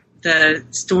by the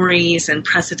stories and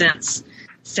precedents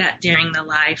set during the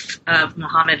life of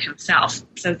Muhammad himself?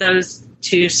 So those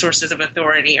two sources of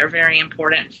authority are very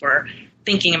important for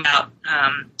thinking about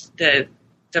the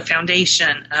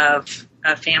foundation of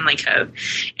a family code.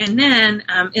 And then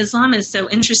Islam is so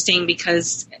interesting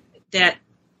because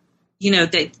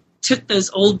they took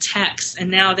those old texts and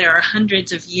now there are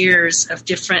hundreds of years of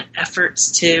different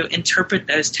efforts to interpret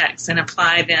those texts and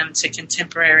apply them to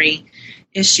contemporary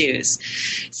issues.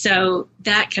 So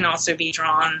that can also be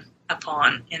drawn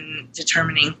upon in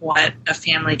determining what a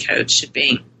family code should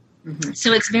be. Mm-hmm.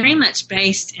 So it's very much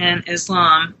based in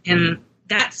Islam in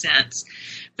that sense.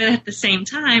 But at the same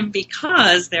time,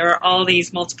 because there are all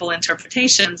these multiple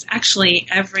interpretations, actually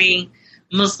every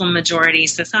Muslim majority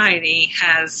society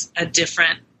has a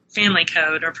different family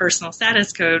code or personal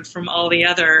status code from all the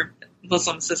other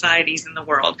Muslim societies in the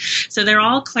world. So they're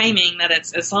all claiming that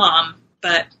it's Islam,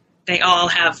 but they all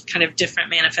have kind of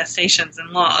different manifestations and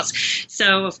laws.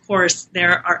 So, of course,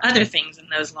 there are other things in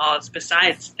those laws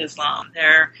besides Islam.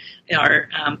 There are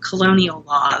colonial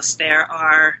laws. There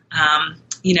are,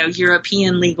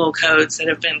 European legal codes that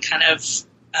have been kind of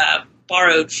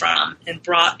borrowed from and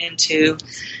brought into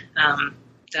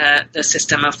the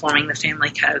system of forming the family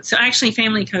code. So actually,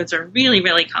 family codes are really,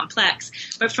 really complex.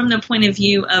 But from the point of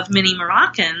view of many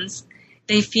Moroccans,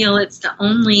 they feel it's the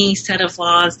only set of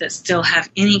laws that still have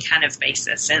any kind of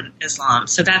basis in Islam.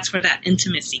 So that's where that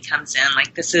intimacy comes in.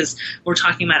 Like we're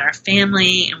talking about our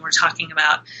family and we're talking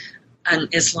about an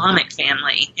Islamic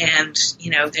family. And,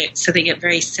 so they get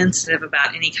very sensitive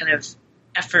about any kind of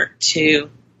effort to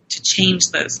change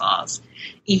those laws,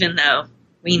 even though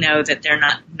we know that they're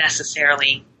not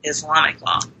necessarily Islamic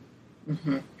law.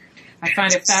 Mm-hmm. I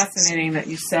find it fascinating that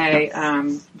you say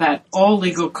that all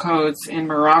legal codes in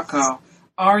Morocco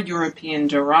are European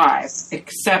derived,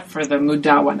 except for the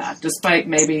Mudawana, despite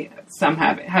maybe some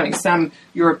having some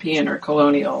European or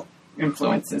colonial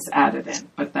influences added in,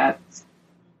 but that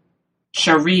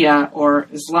Sharia or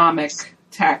Islamic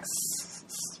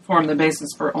texts form the basis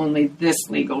for only this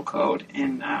legal code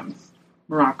in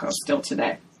Morocco still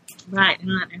today. Right,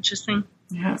 isn't that interesting?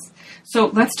 Yes. So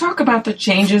let's talk about the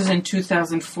changes in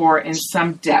 2004 in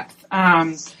some depth.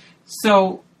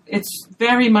 So it's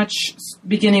very much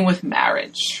beginning with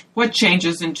marriage. What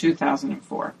changes in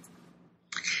 2004?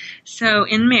 So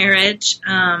in marriage,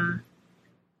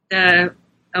 a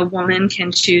woman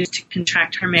can choose to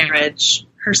contract her marriage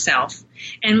herself.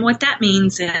 And what that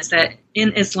means is that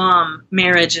in Islam,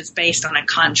 marriage is based on a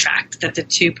contract that the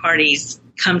two parties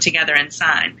come together and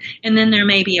sign. And then there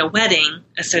may be a wedding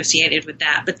associated with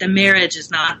that, but the marriage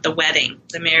is not the wedding.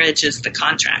 The marriage is the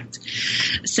contract.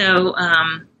 So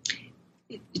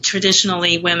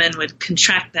traditionally, women would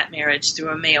contract that marriage through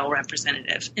a male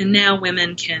representative. And now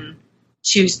women can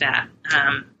choose that,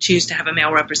 choose to have a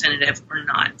male representative or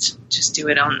not, just do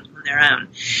it on their own.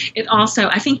 It also,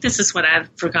 I think this is what I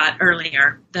forgot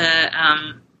earlier, the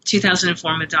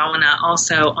 2004 Mudawana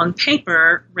also on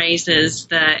paper raises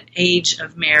the age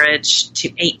of marriage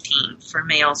to 18 for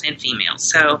males and females.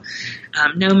 So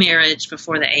no marriage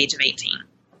before the age of 18.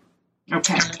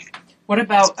 Okay. What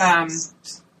about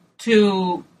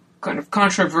two kind of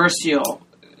controversial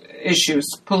issues,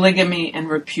 polygamy and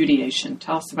repudiation?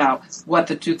 Tell us about what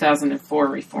the 2004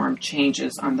 reform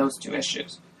changes on those two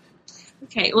issues.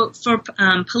 Okay, well, for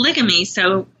polygamy,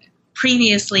 so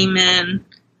previously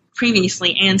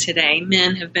and today,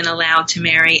 men have been allowed to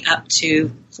marry up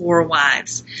to 4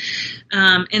 wives.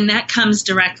 And that comes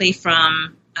directly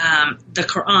from the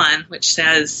Quran, which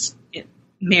says,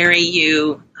 marry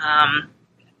you,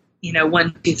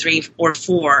 1, 2, 3, or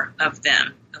 4 of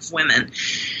them, of women.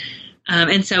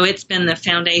 And so it's been the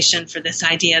foundation for this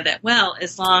idea that, well,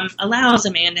 Islam allows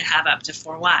a man to have up to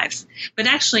 4 wives. But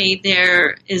actually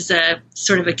there is a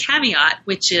sort of a caveat,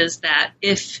 which is that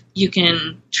if you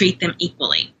can treat them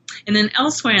equally. And then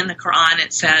elsewhere in the Quran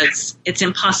it says it's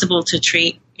impossible to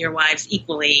treat your wives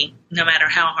equally no matter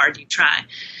how hard you try.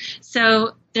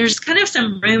 So there's kind of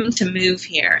some room to move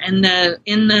here. And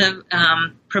in the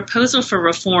proposal for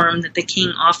reform that the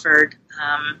king offered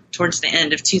towards the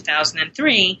end of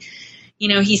 2003,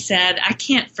 he said, I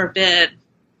can't forbid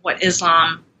what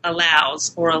Islam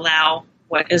allows or allow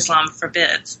what Islam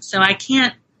forbids. So I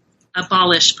can't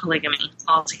abolish polygamy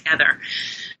altogether.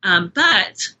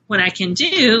 But what I can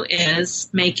do is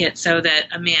make it so that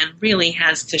a man really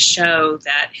has to show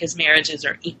that his marriages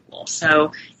are equal.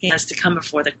 So he has to come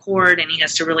before the court, and he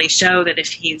has to really show that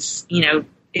if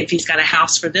he's got a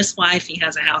house for this wife, he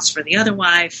has a house for the other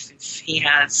wife. If he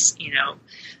has,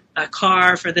 a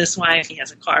car for this wife, he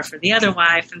has a car for the other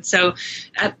wife. And so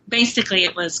basically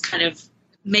it was kind of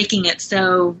making it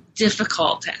so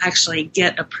difficult to actually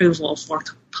get approval for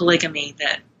polygamy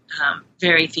that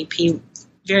very few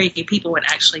people would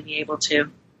actually be able to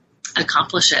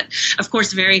accomplish it. Of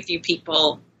course, very few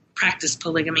people practice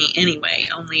polygamy anyway.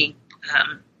 Only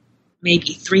maybe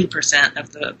 3%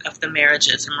 of the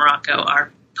marriages in Morocco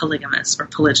are polygamous or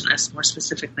polygynous, more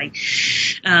specifically.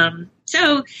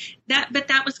 But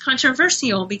that was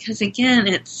controversial because, again,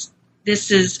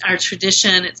 this is our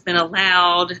tradition. It's been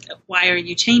allowed. Why are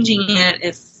you changing it?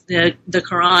 If the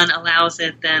Quran allows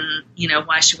it, then,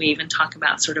 why should we even talk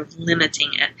about sort of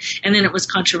limiting it? And then it was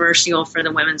controversial for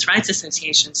the women's rights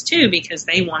associations, too, because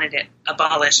they wanted it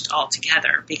abolished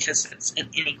altogether because it's an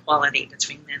inequality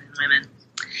between men and women.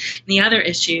 The other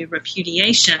issue,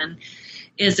 repudiation,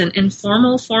 is an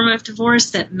informal form of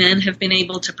divorce that men have been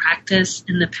able to practice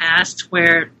in the past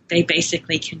where they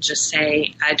basically can just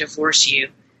say, I divorce you,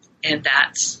 and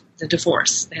that's the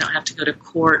divorce. They don't have to go to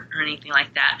court or anything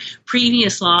like that.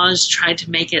 Previous laws tried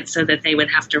to make it so that they would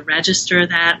have to register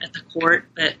that at the court,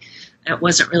 but it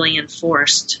wasn't really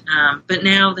enforced. But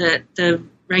now the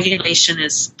regulation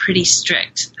is pretty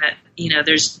strict that,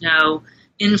 there's no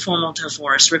informal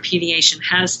divorce. Repudiation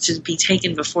has to be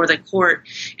taken before the court,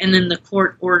 and then the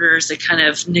court orders a kind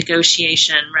of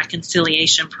negotiation,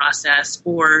 reconciliation process,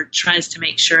 or tries to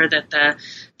make sure that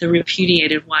the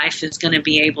repudiated wife is going to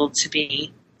be able to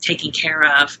be taken care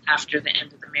of after the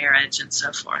end of the marriage and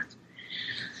so forth.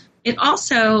 It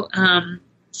also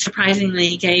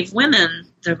surprisingly gave women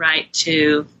the right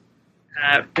to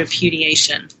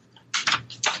repudiation.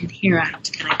 And here I have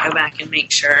to kind of go back and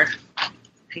make sure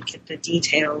I get the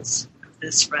details of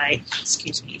this right.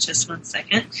 Excuse me just one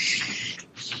second.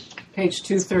 Page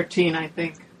 213, I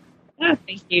think. Oh,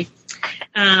 thank you.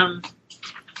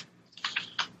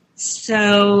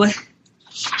 So,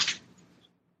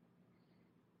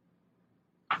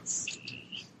 let's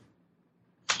see.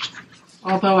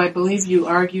 Although I believe you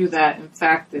argue that, in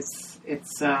fact,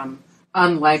 it's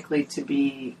unlikely to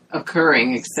be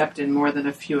occurring except in more than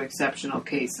a few exceptional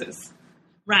cases.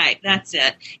 Right, that's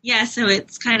it. Yeah, so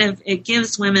it's it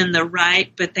gives women the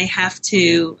right, but they have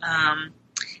to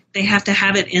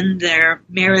have it in their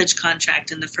marriage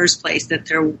contract in the first place that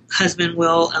their husband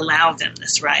will allow them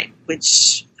this right,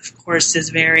 which of course is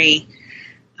very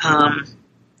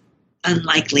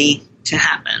unlikely to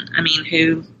happen. I mean,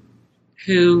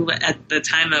 who at the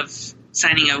time of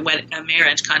signing a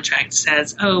marriage contract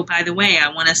says, oh, by the way, I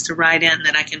want us to write in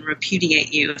that I can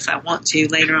repudiate you if I want to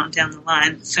later on down the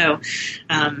line. So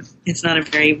it's not a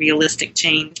very realistic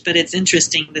change, but it's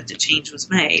interesting that the change was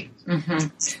made. Mm-hmm.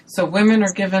 So women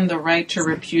are given the right to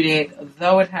repudiate,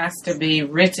 though it has to be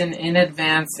written in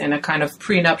advance in a kind of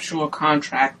prenuptial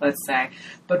contract, let's say.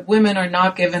 But women are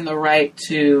not given the right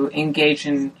to engage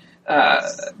in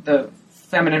the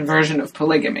feminine version of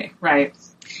polygamy, right?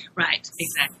 Right,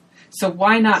 exactly. So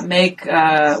why not make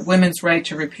women's right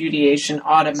to repudiation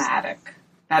automatic?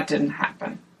 That didn't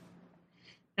happen.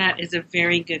 That is a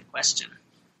very good question.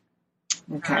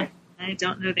 Okay. I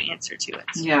don't know the answer to it.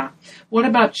 Yeah. What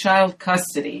about child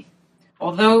custody?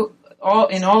 Although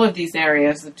in all of these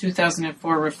areas, the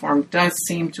 2004 reform does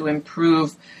seem to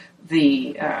improve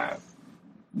the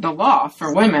law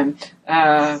for women,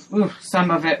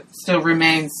 some of it still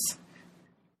remains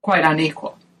quite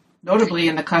unequal, notably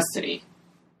in the custody.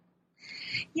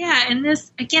 Yeah, and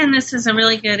this is a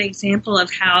really good example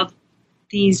of how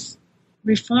these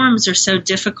reforms are so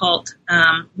difficult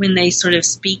when they sort of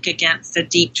speak against the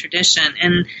deep tradition.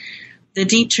 And the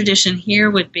deep tradition here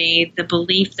would be the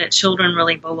belief that children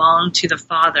really belong to the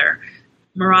father.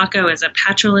 Morocco is a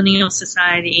patrilineal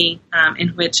society in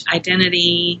which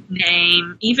identity,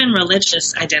 name, even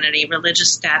religious identity,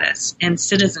 religious status, and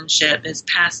citizenship is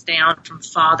passed down from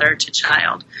father to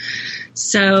child.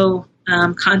 So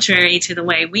contrary to the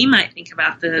way we might think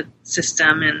about the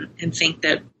system and think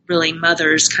that really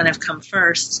mothers kind of come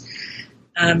first,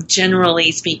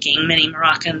 generally speaking, many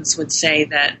Moroccans would say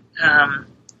that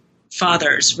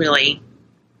fathers really,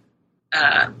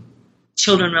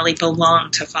 children really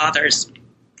belong to fathers.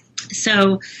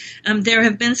 So there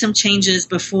have been some changes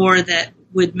before that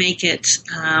would make it,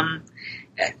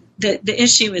 the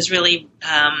issue is really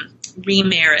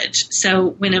remarriage. So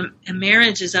when a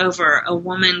marriage is over, a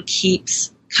woman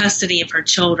keeps custody of her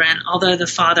children, although the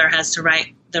father has the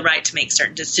right to make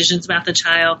certain decisions about the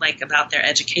child, like about their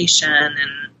education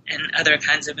and other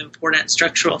kinds of important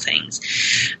structural things.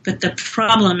 But the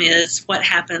problem is what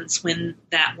happens when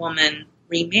that woman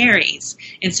remarries.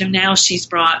 And so now she's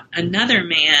brought another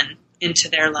man into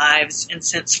their lives, and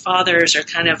since fathers are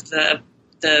kind of the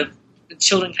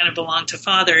children kind of belong to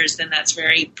fathers, then that's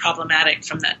very problematic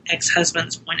from the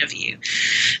ex-husband's point of view.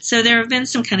 So there have been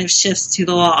some kind of shifts to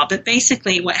the law, but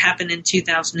basically what happened in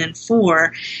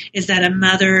 2004 is that a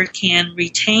mother can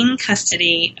retain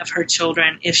custody of her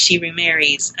children if she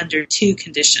remarries under two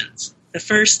conditions. The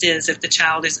first is if the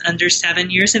child is under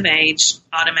 7 years of age,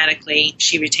 automatically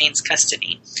she retains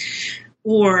custody.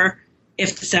 Or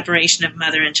if the separation of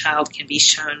mother and child can be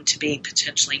shown to be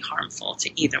potentially harmful to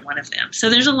either one of them. So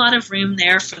there's a lot of room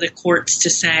there for the courts to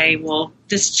say, well,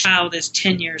 this child is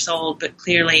 10 years old, but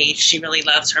clearly she really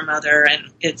loves her mother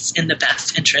and it's in the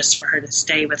best interest for her to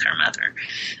stay with her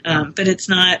mother. But it's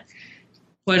not,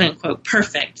 quote unquote,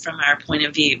 perfect from our point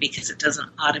of view because it doesn't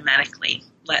automatically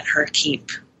let her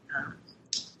keep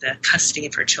the custody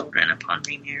of her children upon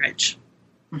remarriage.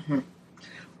 Mm-hmm.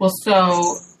 Well,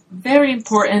 so very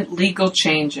important legal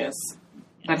changes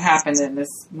that happened in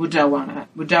this Mudawana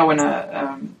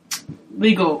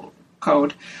legal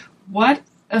code. What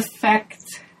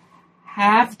effect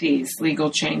have these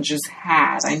legal changes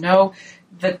had? I know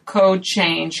the code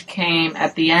change came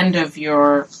at the end of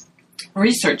your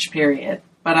research period,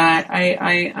 but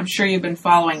I'm sure you've been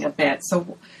following a bit.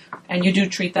 So, and you do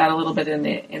treat that a little bit in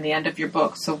the end of your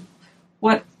book. So,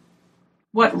 what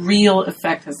real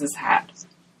effect has this had?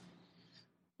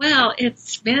 Well,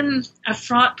 it's been a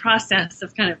fraught process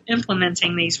of kind of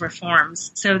implementing these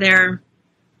reforms. So they're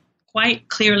quite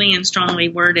clearly and strongly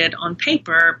worded on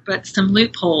paper, but some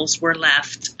loopholes were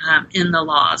left in the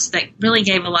laws that really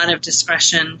gave a lot of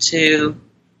discretion to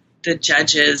the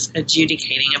judges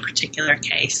adjudicating a particular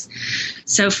case.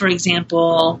 So, for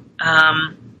example,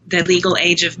 the legal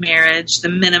age of marriage, the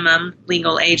minimum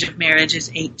legal age of marriage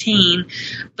is 18.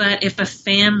 But if a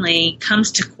family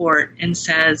comes to court and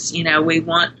says, you know, we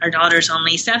want our daughter's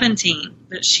only 17,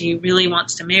 but she really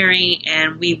wants to marry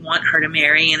and we want her to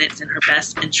marry and it's in her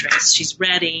best interest, she's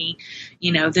ready,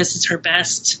 you know, this is her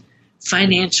best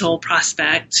financial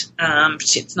prospect.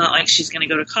 It's not like she's going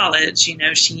to go to college, you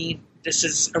know, this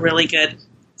is a really good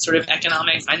sort of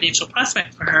economic financial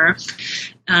prospect for her,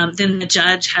 then the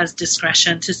judge has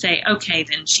discretion to say, okay,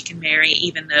 then she can marry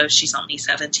even though she's only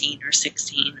 17 or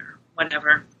 16 or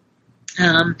whatever.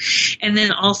 And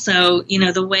then also, you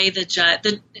know, the way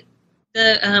the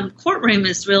courtroom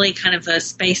is really kind of a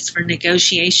space for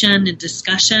negotiation and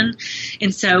discussion.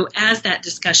 And so as that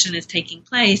discussion is taking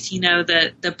place, you know,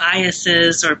 the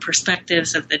biases or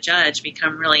perspectives of the judge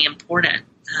become really important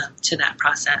to that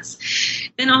process.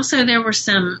 Then also there were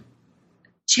some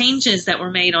changes that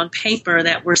were made on paper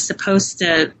that were supposed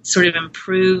to sort of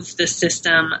improve the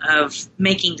system of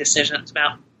making decisions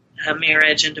about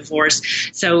marriage and divorce.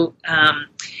 So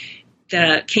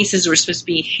the cases were supposed to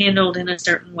be handled in a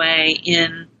certain way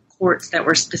in courts that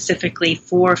were specifically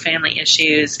for family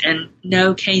issues, and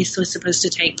no case was supposed to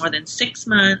take more than 6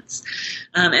 months.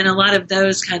 And a lot of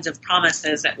those kinds of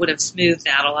promises that would have smoothed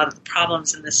out a lot of the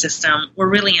problems in the system were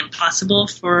really impossible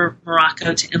for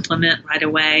Morocco to implement right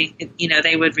away.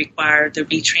 They would require the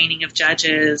retraining of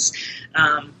judges,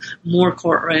 more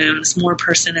courtrooms, more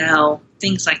personnel,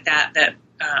 things like that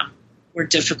were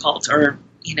difficult or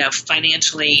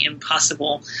financially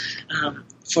impossible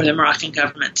for the Moroccan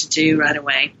government to do right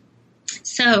away.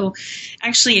 So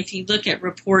actually, if you look at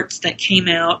reports that came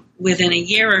out within a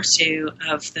year or two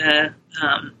of the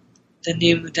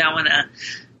new Mudawana,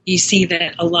 you see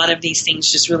that a lot of these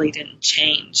things just really didn't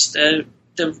change. There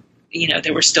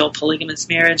were still polygamous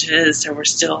marriages. There were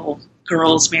still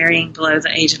girls marrying below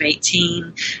the age of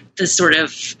 18. The sort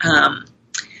of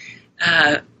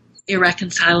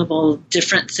irreconcilable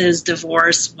differences,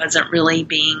 divorce wasn't really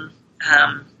being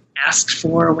asked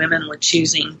for. Women were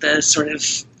choosing the sort of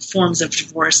forms of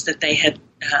divorce that they had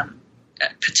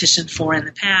petitioned for in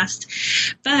the past.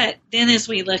 But then as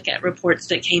we look at reports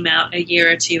that came out a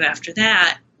year or two after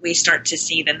that, we start to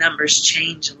see the numbers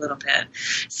change a little bit.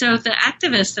 So the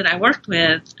activists that I worked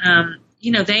with,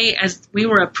 they, as we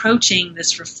were approaching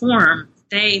this reform,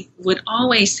 they would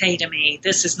always say to me,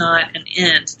 this is not an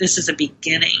end, this is a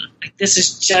beginning. Like, this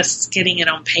is just getting it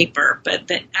on paper, but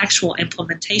the actual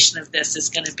implementation of this is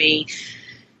going to be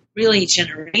really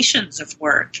generations of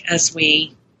work as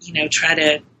we, try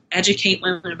to educate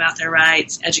women about their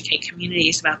rights, educate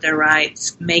communities about their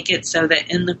rights, make it so that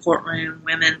in the courtroom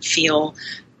women feel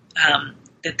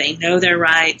that they know their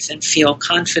rights and feel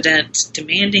confident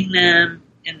demanding them,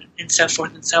 and so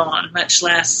forth and so on, much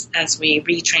less as we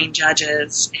retrain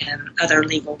judges and other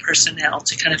legal personnel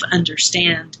to kind of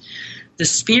understand the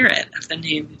spirit of the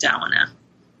new Mudawwana.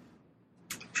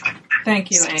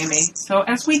 Thank you, Amy. So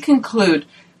as we conclude,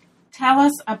 tell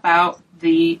us about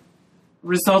the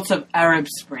results of Arab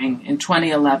Spring in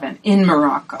 2011 in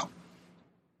Morocco.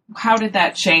 How did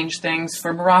that change things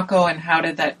for Morocco, and how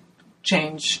did that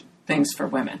change things for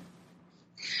women?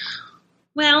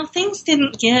 Well, things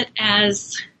didn't get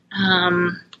as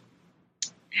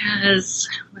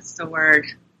what's the word?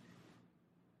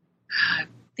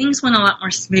 Things went a lot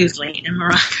more smoothly in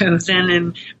Morocco than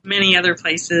in many other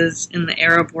places in the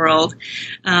Arab world.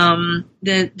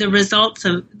 The results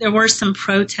of, there were some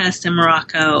protests in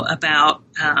Morocco about,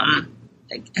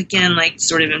 again, like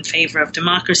sort of in favor of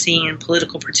democracy and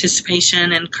political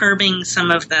participation and curbing some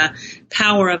of the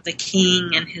power of the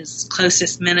king and his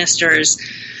closest ministers.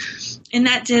 And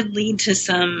that did lead to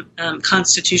some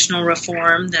constitutional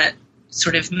reform that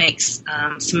sort of makes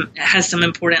has some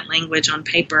important language on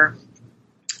paper.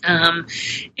 To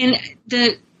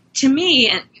me,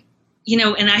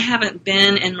 and I haven't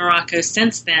been in Morocco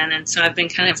since then, and so I've been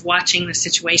kind of watching the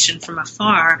situation from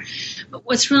afar. But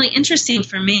what's really interesting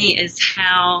for me is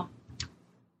how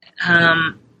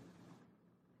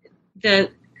the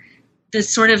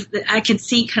sort of, I could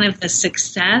see kind of the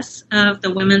success of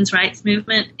the women's rights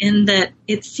movement in that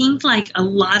it seemed like a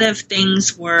lot of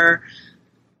things were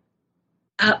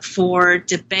up for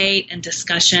debate and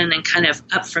discussion and kind of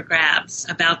up for grabs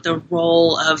about the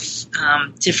role of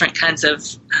different kinds of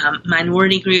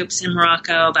minority groups in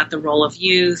Morocco, about the role of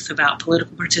youth, about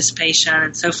political participation,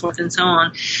 and so forth and so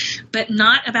on, but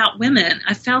not about women.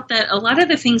 I felt that a lot of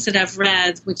the things that I've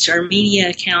read, which are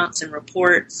media accounts and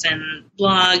reports and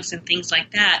blogs and things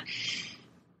like that,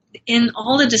 in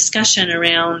all the discussion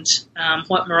around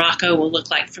what Morocco will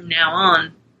look like from now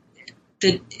on,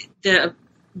 the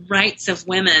rights of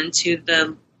women to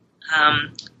the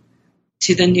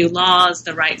new laws,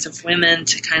 the rights of women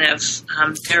to kind of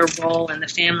their role in the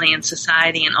family and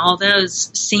society, and all those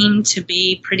seem to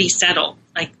be pretty settled.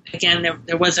 Like, again,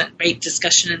 there wasn't great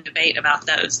discussion and debate about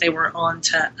those. They were on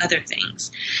to other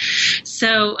things.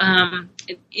 So,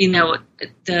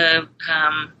 the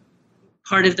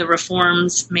part of the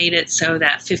reforms made it so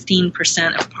that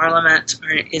 15% of parliament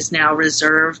is now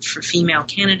reserved for female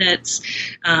candidates.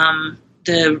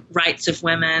 The rights of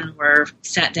women were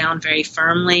set down very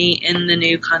firmly in the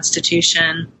new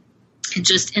constitution. And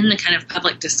just in the kind of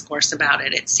public discourse about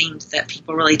it, it seemed that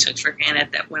people really took for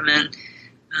granted that women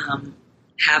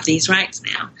have these rights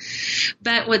now.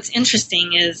 But what's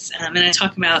interesting is, and I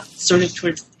talk about sort of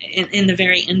towards in the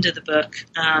very end of the book,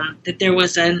 that there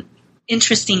was an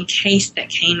interesting case that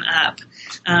came up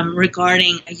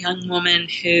regarding a young woman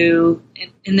who,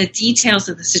 and the details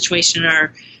of the situation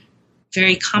are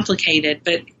very complicated,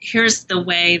 but here's the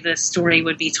way the story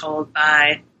would be told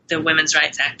by the women's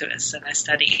rights activists that I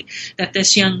studied, that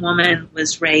this young woman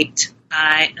was raped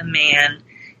by a man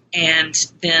and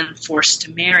then forced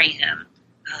to marry him,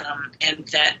 and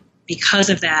that because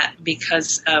of that,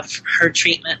 because of her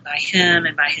treatment by him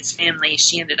and by his family,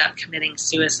 she ended up committing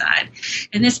suicide.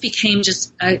 And this became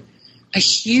just a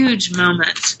huge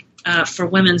moment for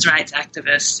women's rights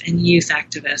activists and youth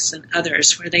activists and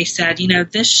others, where they said,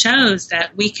 this shows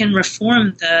that we can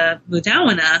reform the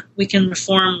Mudawwana, we can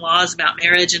reform laws about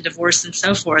marriage and divorce and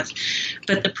so forth,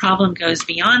 but the problem goes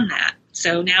beyond that.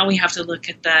 So now we have to look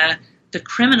at the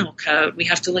criminal code, we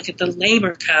have to look at the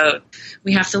labor code,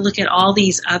 we have to look at all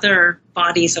these other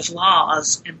bodies of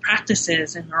laws and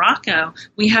practices in Morocco.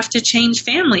 We have to change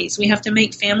families. We have to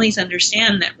make families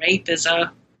understand that rape is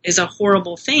a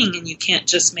horrible thing, and you can't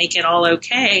just make it all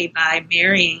okay by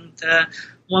marrying the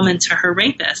woman to her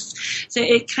rapist. So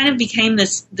it kind of became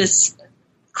this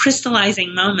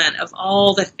crystallizing moment of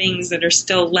all the things that are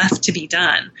still left to be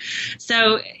done.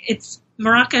 So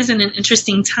Morocco's in an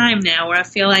interesting time now where I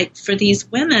feel like for these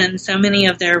women, so many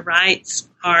of their rights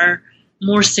are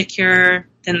more secure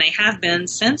than they have been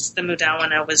since the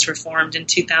Mudawana was reformed in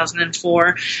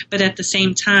 2004. But at the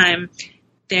same time,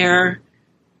 they're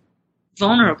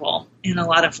vulnerable in a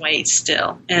lot of ways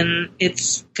still. And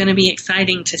it's going to be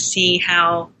exciting to see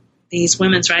how these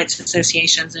women's rights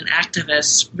associations and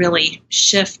activists really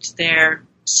shift their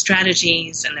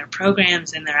strategies and their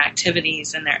programs and their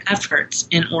activities and their efforts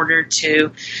in order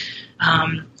to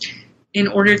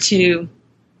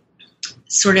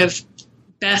sort of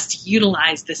best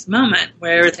utilize this moment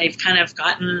where they've kind of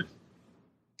gotten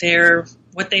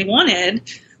what they wanted,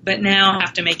 but now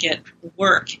have to make it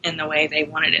work in the way they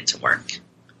wanted it to work.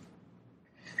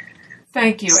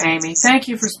 Thank you, Amy. Thank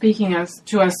you for speaking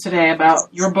to us today about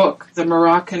your book, The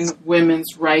Moroccan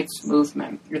Women's Rights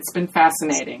Movement. It's been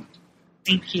fascinating.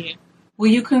 Thank you.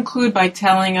 Will you conclude by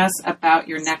telling us about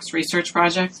your next research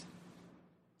project?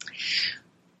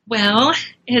 Well,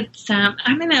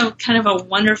 I'm in a kind of a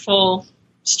wonderful,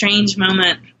 strange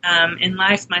moment in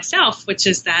life myself, which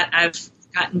is that I've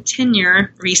gotten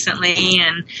tenure recently,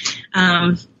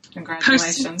 and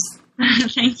congratulations.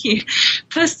 Thank you.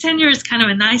 Post-tenure is kind of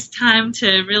a nice time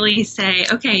to really say,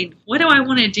 okay, what do I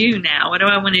want to do now? What do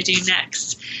I want to do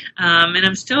next? And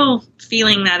I'm still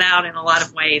feeling that out in a lot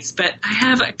of ways. But I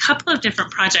have a couple of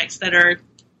different projects that are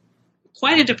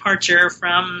quite a departure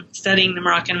from studying the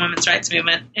Moroccan women's rights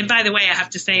movement. And by the way, I have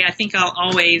to say, I think I'll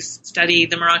always study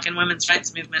the Moroccan women's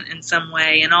rights movement in some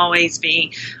way and always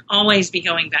be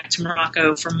going back to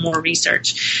Morocco for more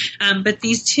research. But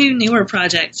these two newer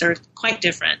projects are quite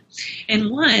different. And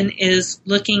one is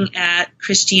looking at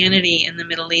Christianity in the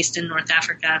Middle East and North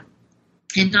Africa,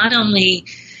 and not only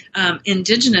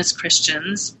indigenous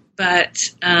Christians,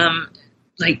 but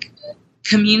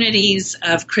communities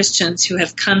of Christians who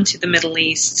have come to the Middle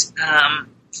East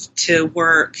to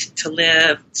work, to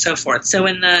live, so forth. So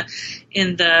in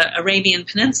the Arabian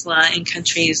Peninsula, in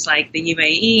countries like the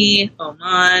UAE,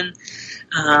 Oman,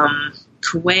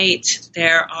 Kuwait,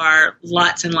 there are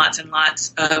lots and lots and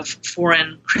lots of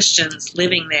foreign Christians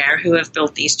living there who have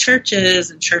built these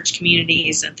churches and church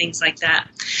communities and things like that.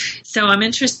 So I'm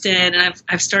interested, and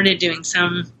I've started doing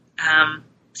some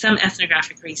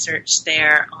ethnographic research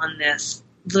there on this,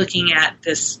 looking at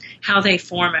this, how they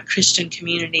form a Christian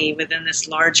community within this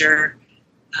larger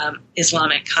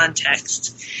Islamic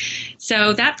context.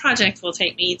 So that project will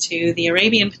take me to the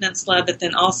Arabian Peninsula, but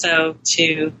then also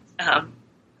to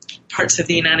parts of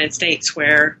the United States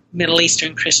where Middle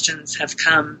Eastern Christians have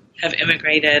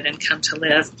immigrated and come to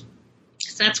live.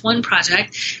 So that's one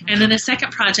project. And then the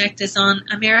second project is on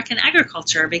American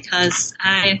agriculture, because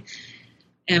I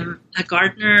am a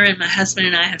gardener, and my husband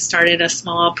and I have started a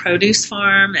small produce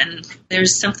farm, and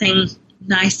there's something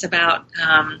nice about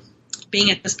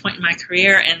being at this point in my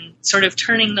career and sort of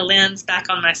turning the lens back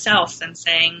on myself and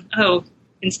saying, oh,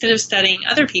 instead of studying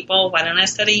other people, why don't I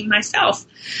study myself?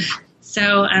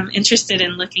 So I'm interested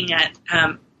in looking at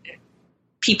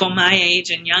people my age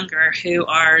and younger who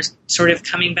are sort of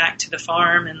coming back to the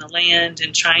farm and the land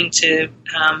and trying to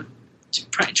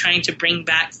bring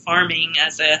back farming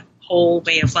as a whole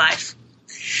way of life.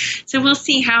 So we'll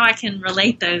see how I can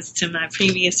relate those to my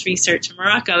previous research in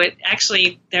Morocco.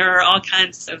 There are all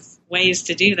kinds of ways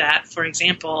to do that. For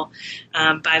example,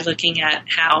 by looking at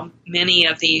how many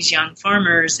of these young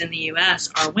farmers in the U.S.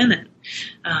 are women.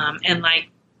 And like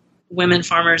women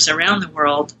farmers around the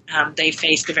world, they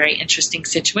face a very interesting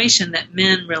situation that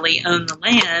men really own the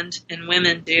land and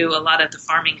women do a lot of the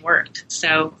farming work.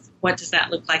 So what does that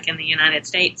look like in the United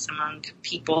States among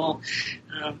people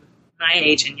my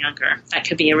age and younger? That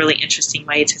could be a really interesting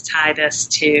way to tie this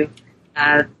to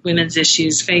women's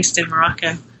issues faced in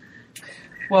Morocco.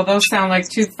 Well, those sound like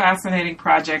two fascinating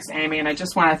projects, Amy, and I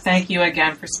just want to thank you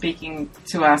again for speaking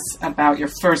to us about your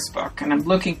first book, and I'm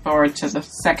looking forward to the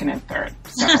second and third.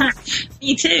 So.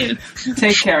 Me too.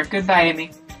 Take care. Goodbye,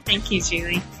 Amy. Thank you,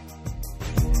 Julie.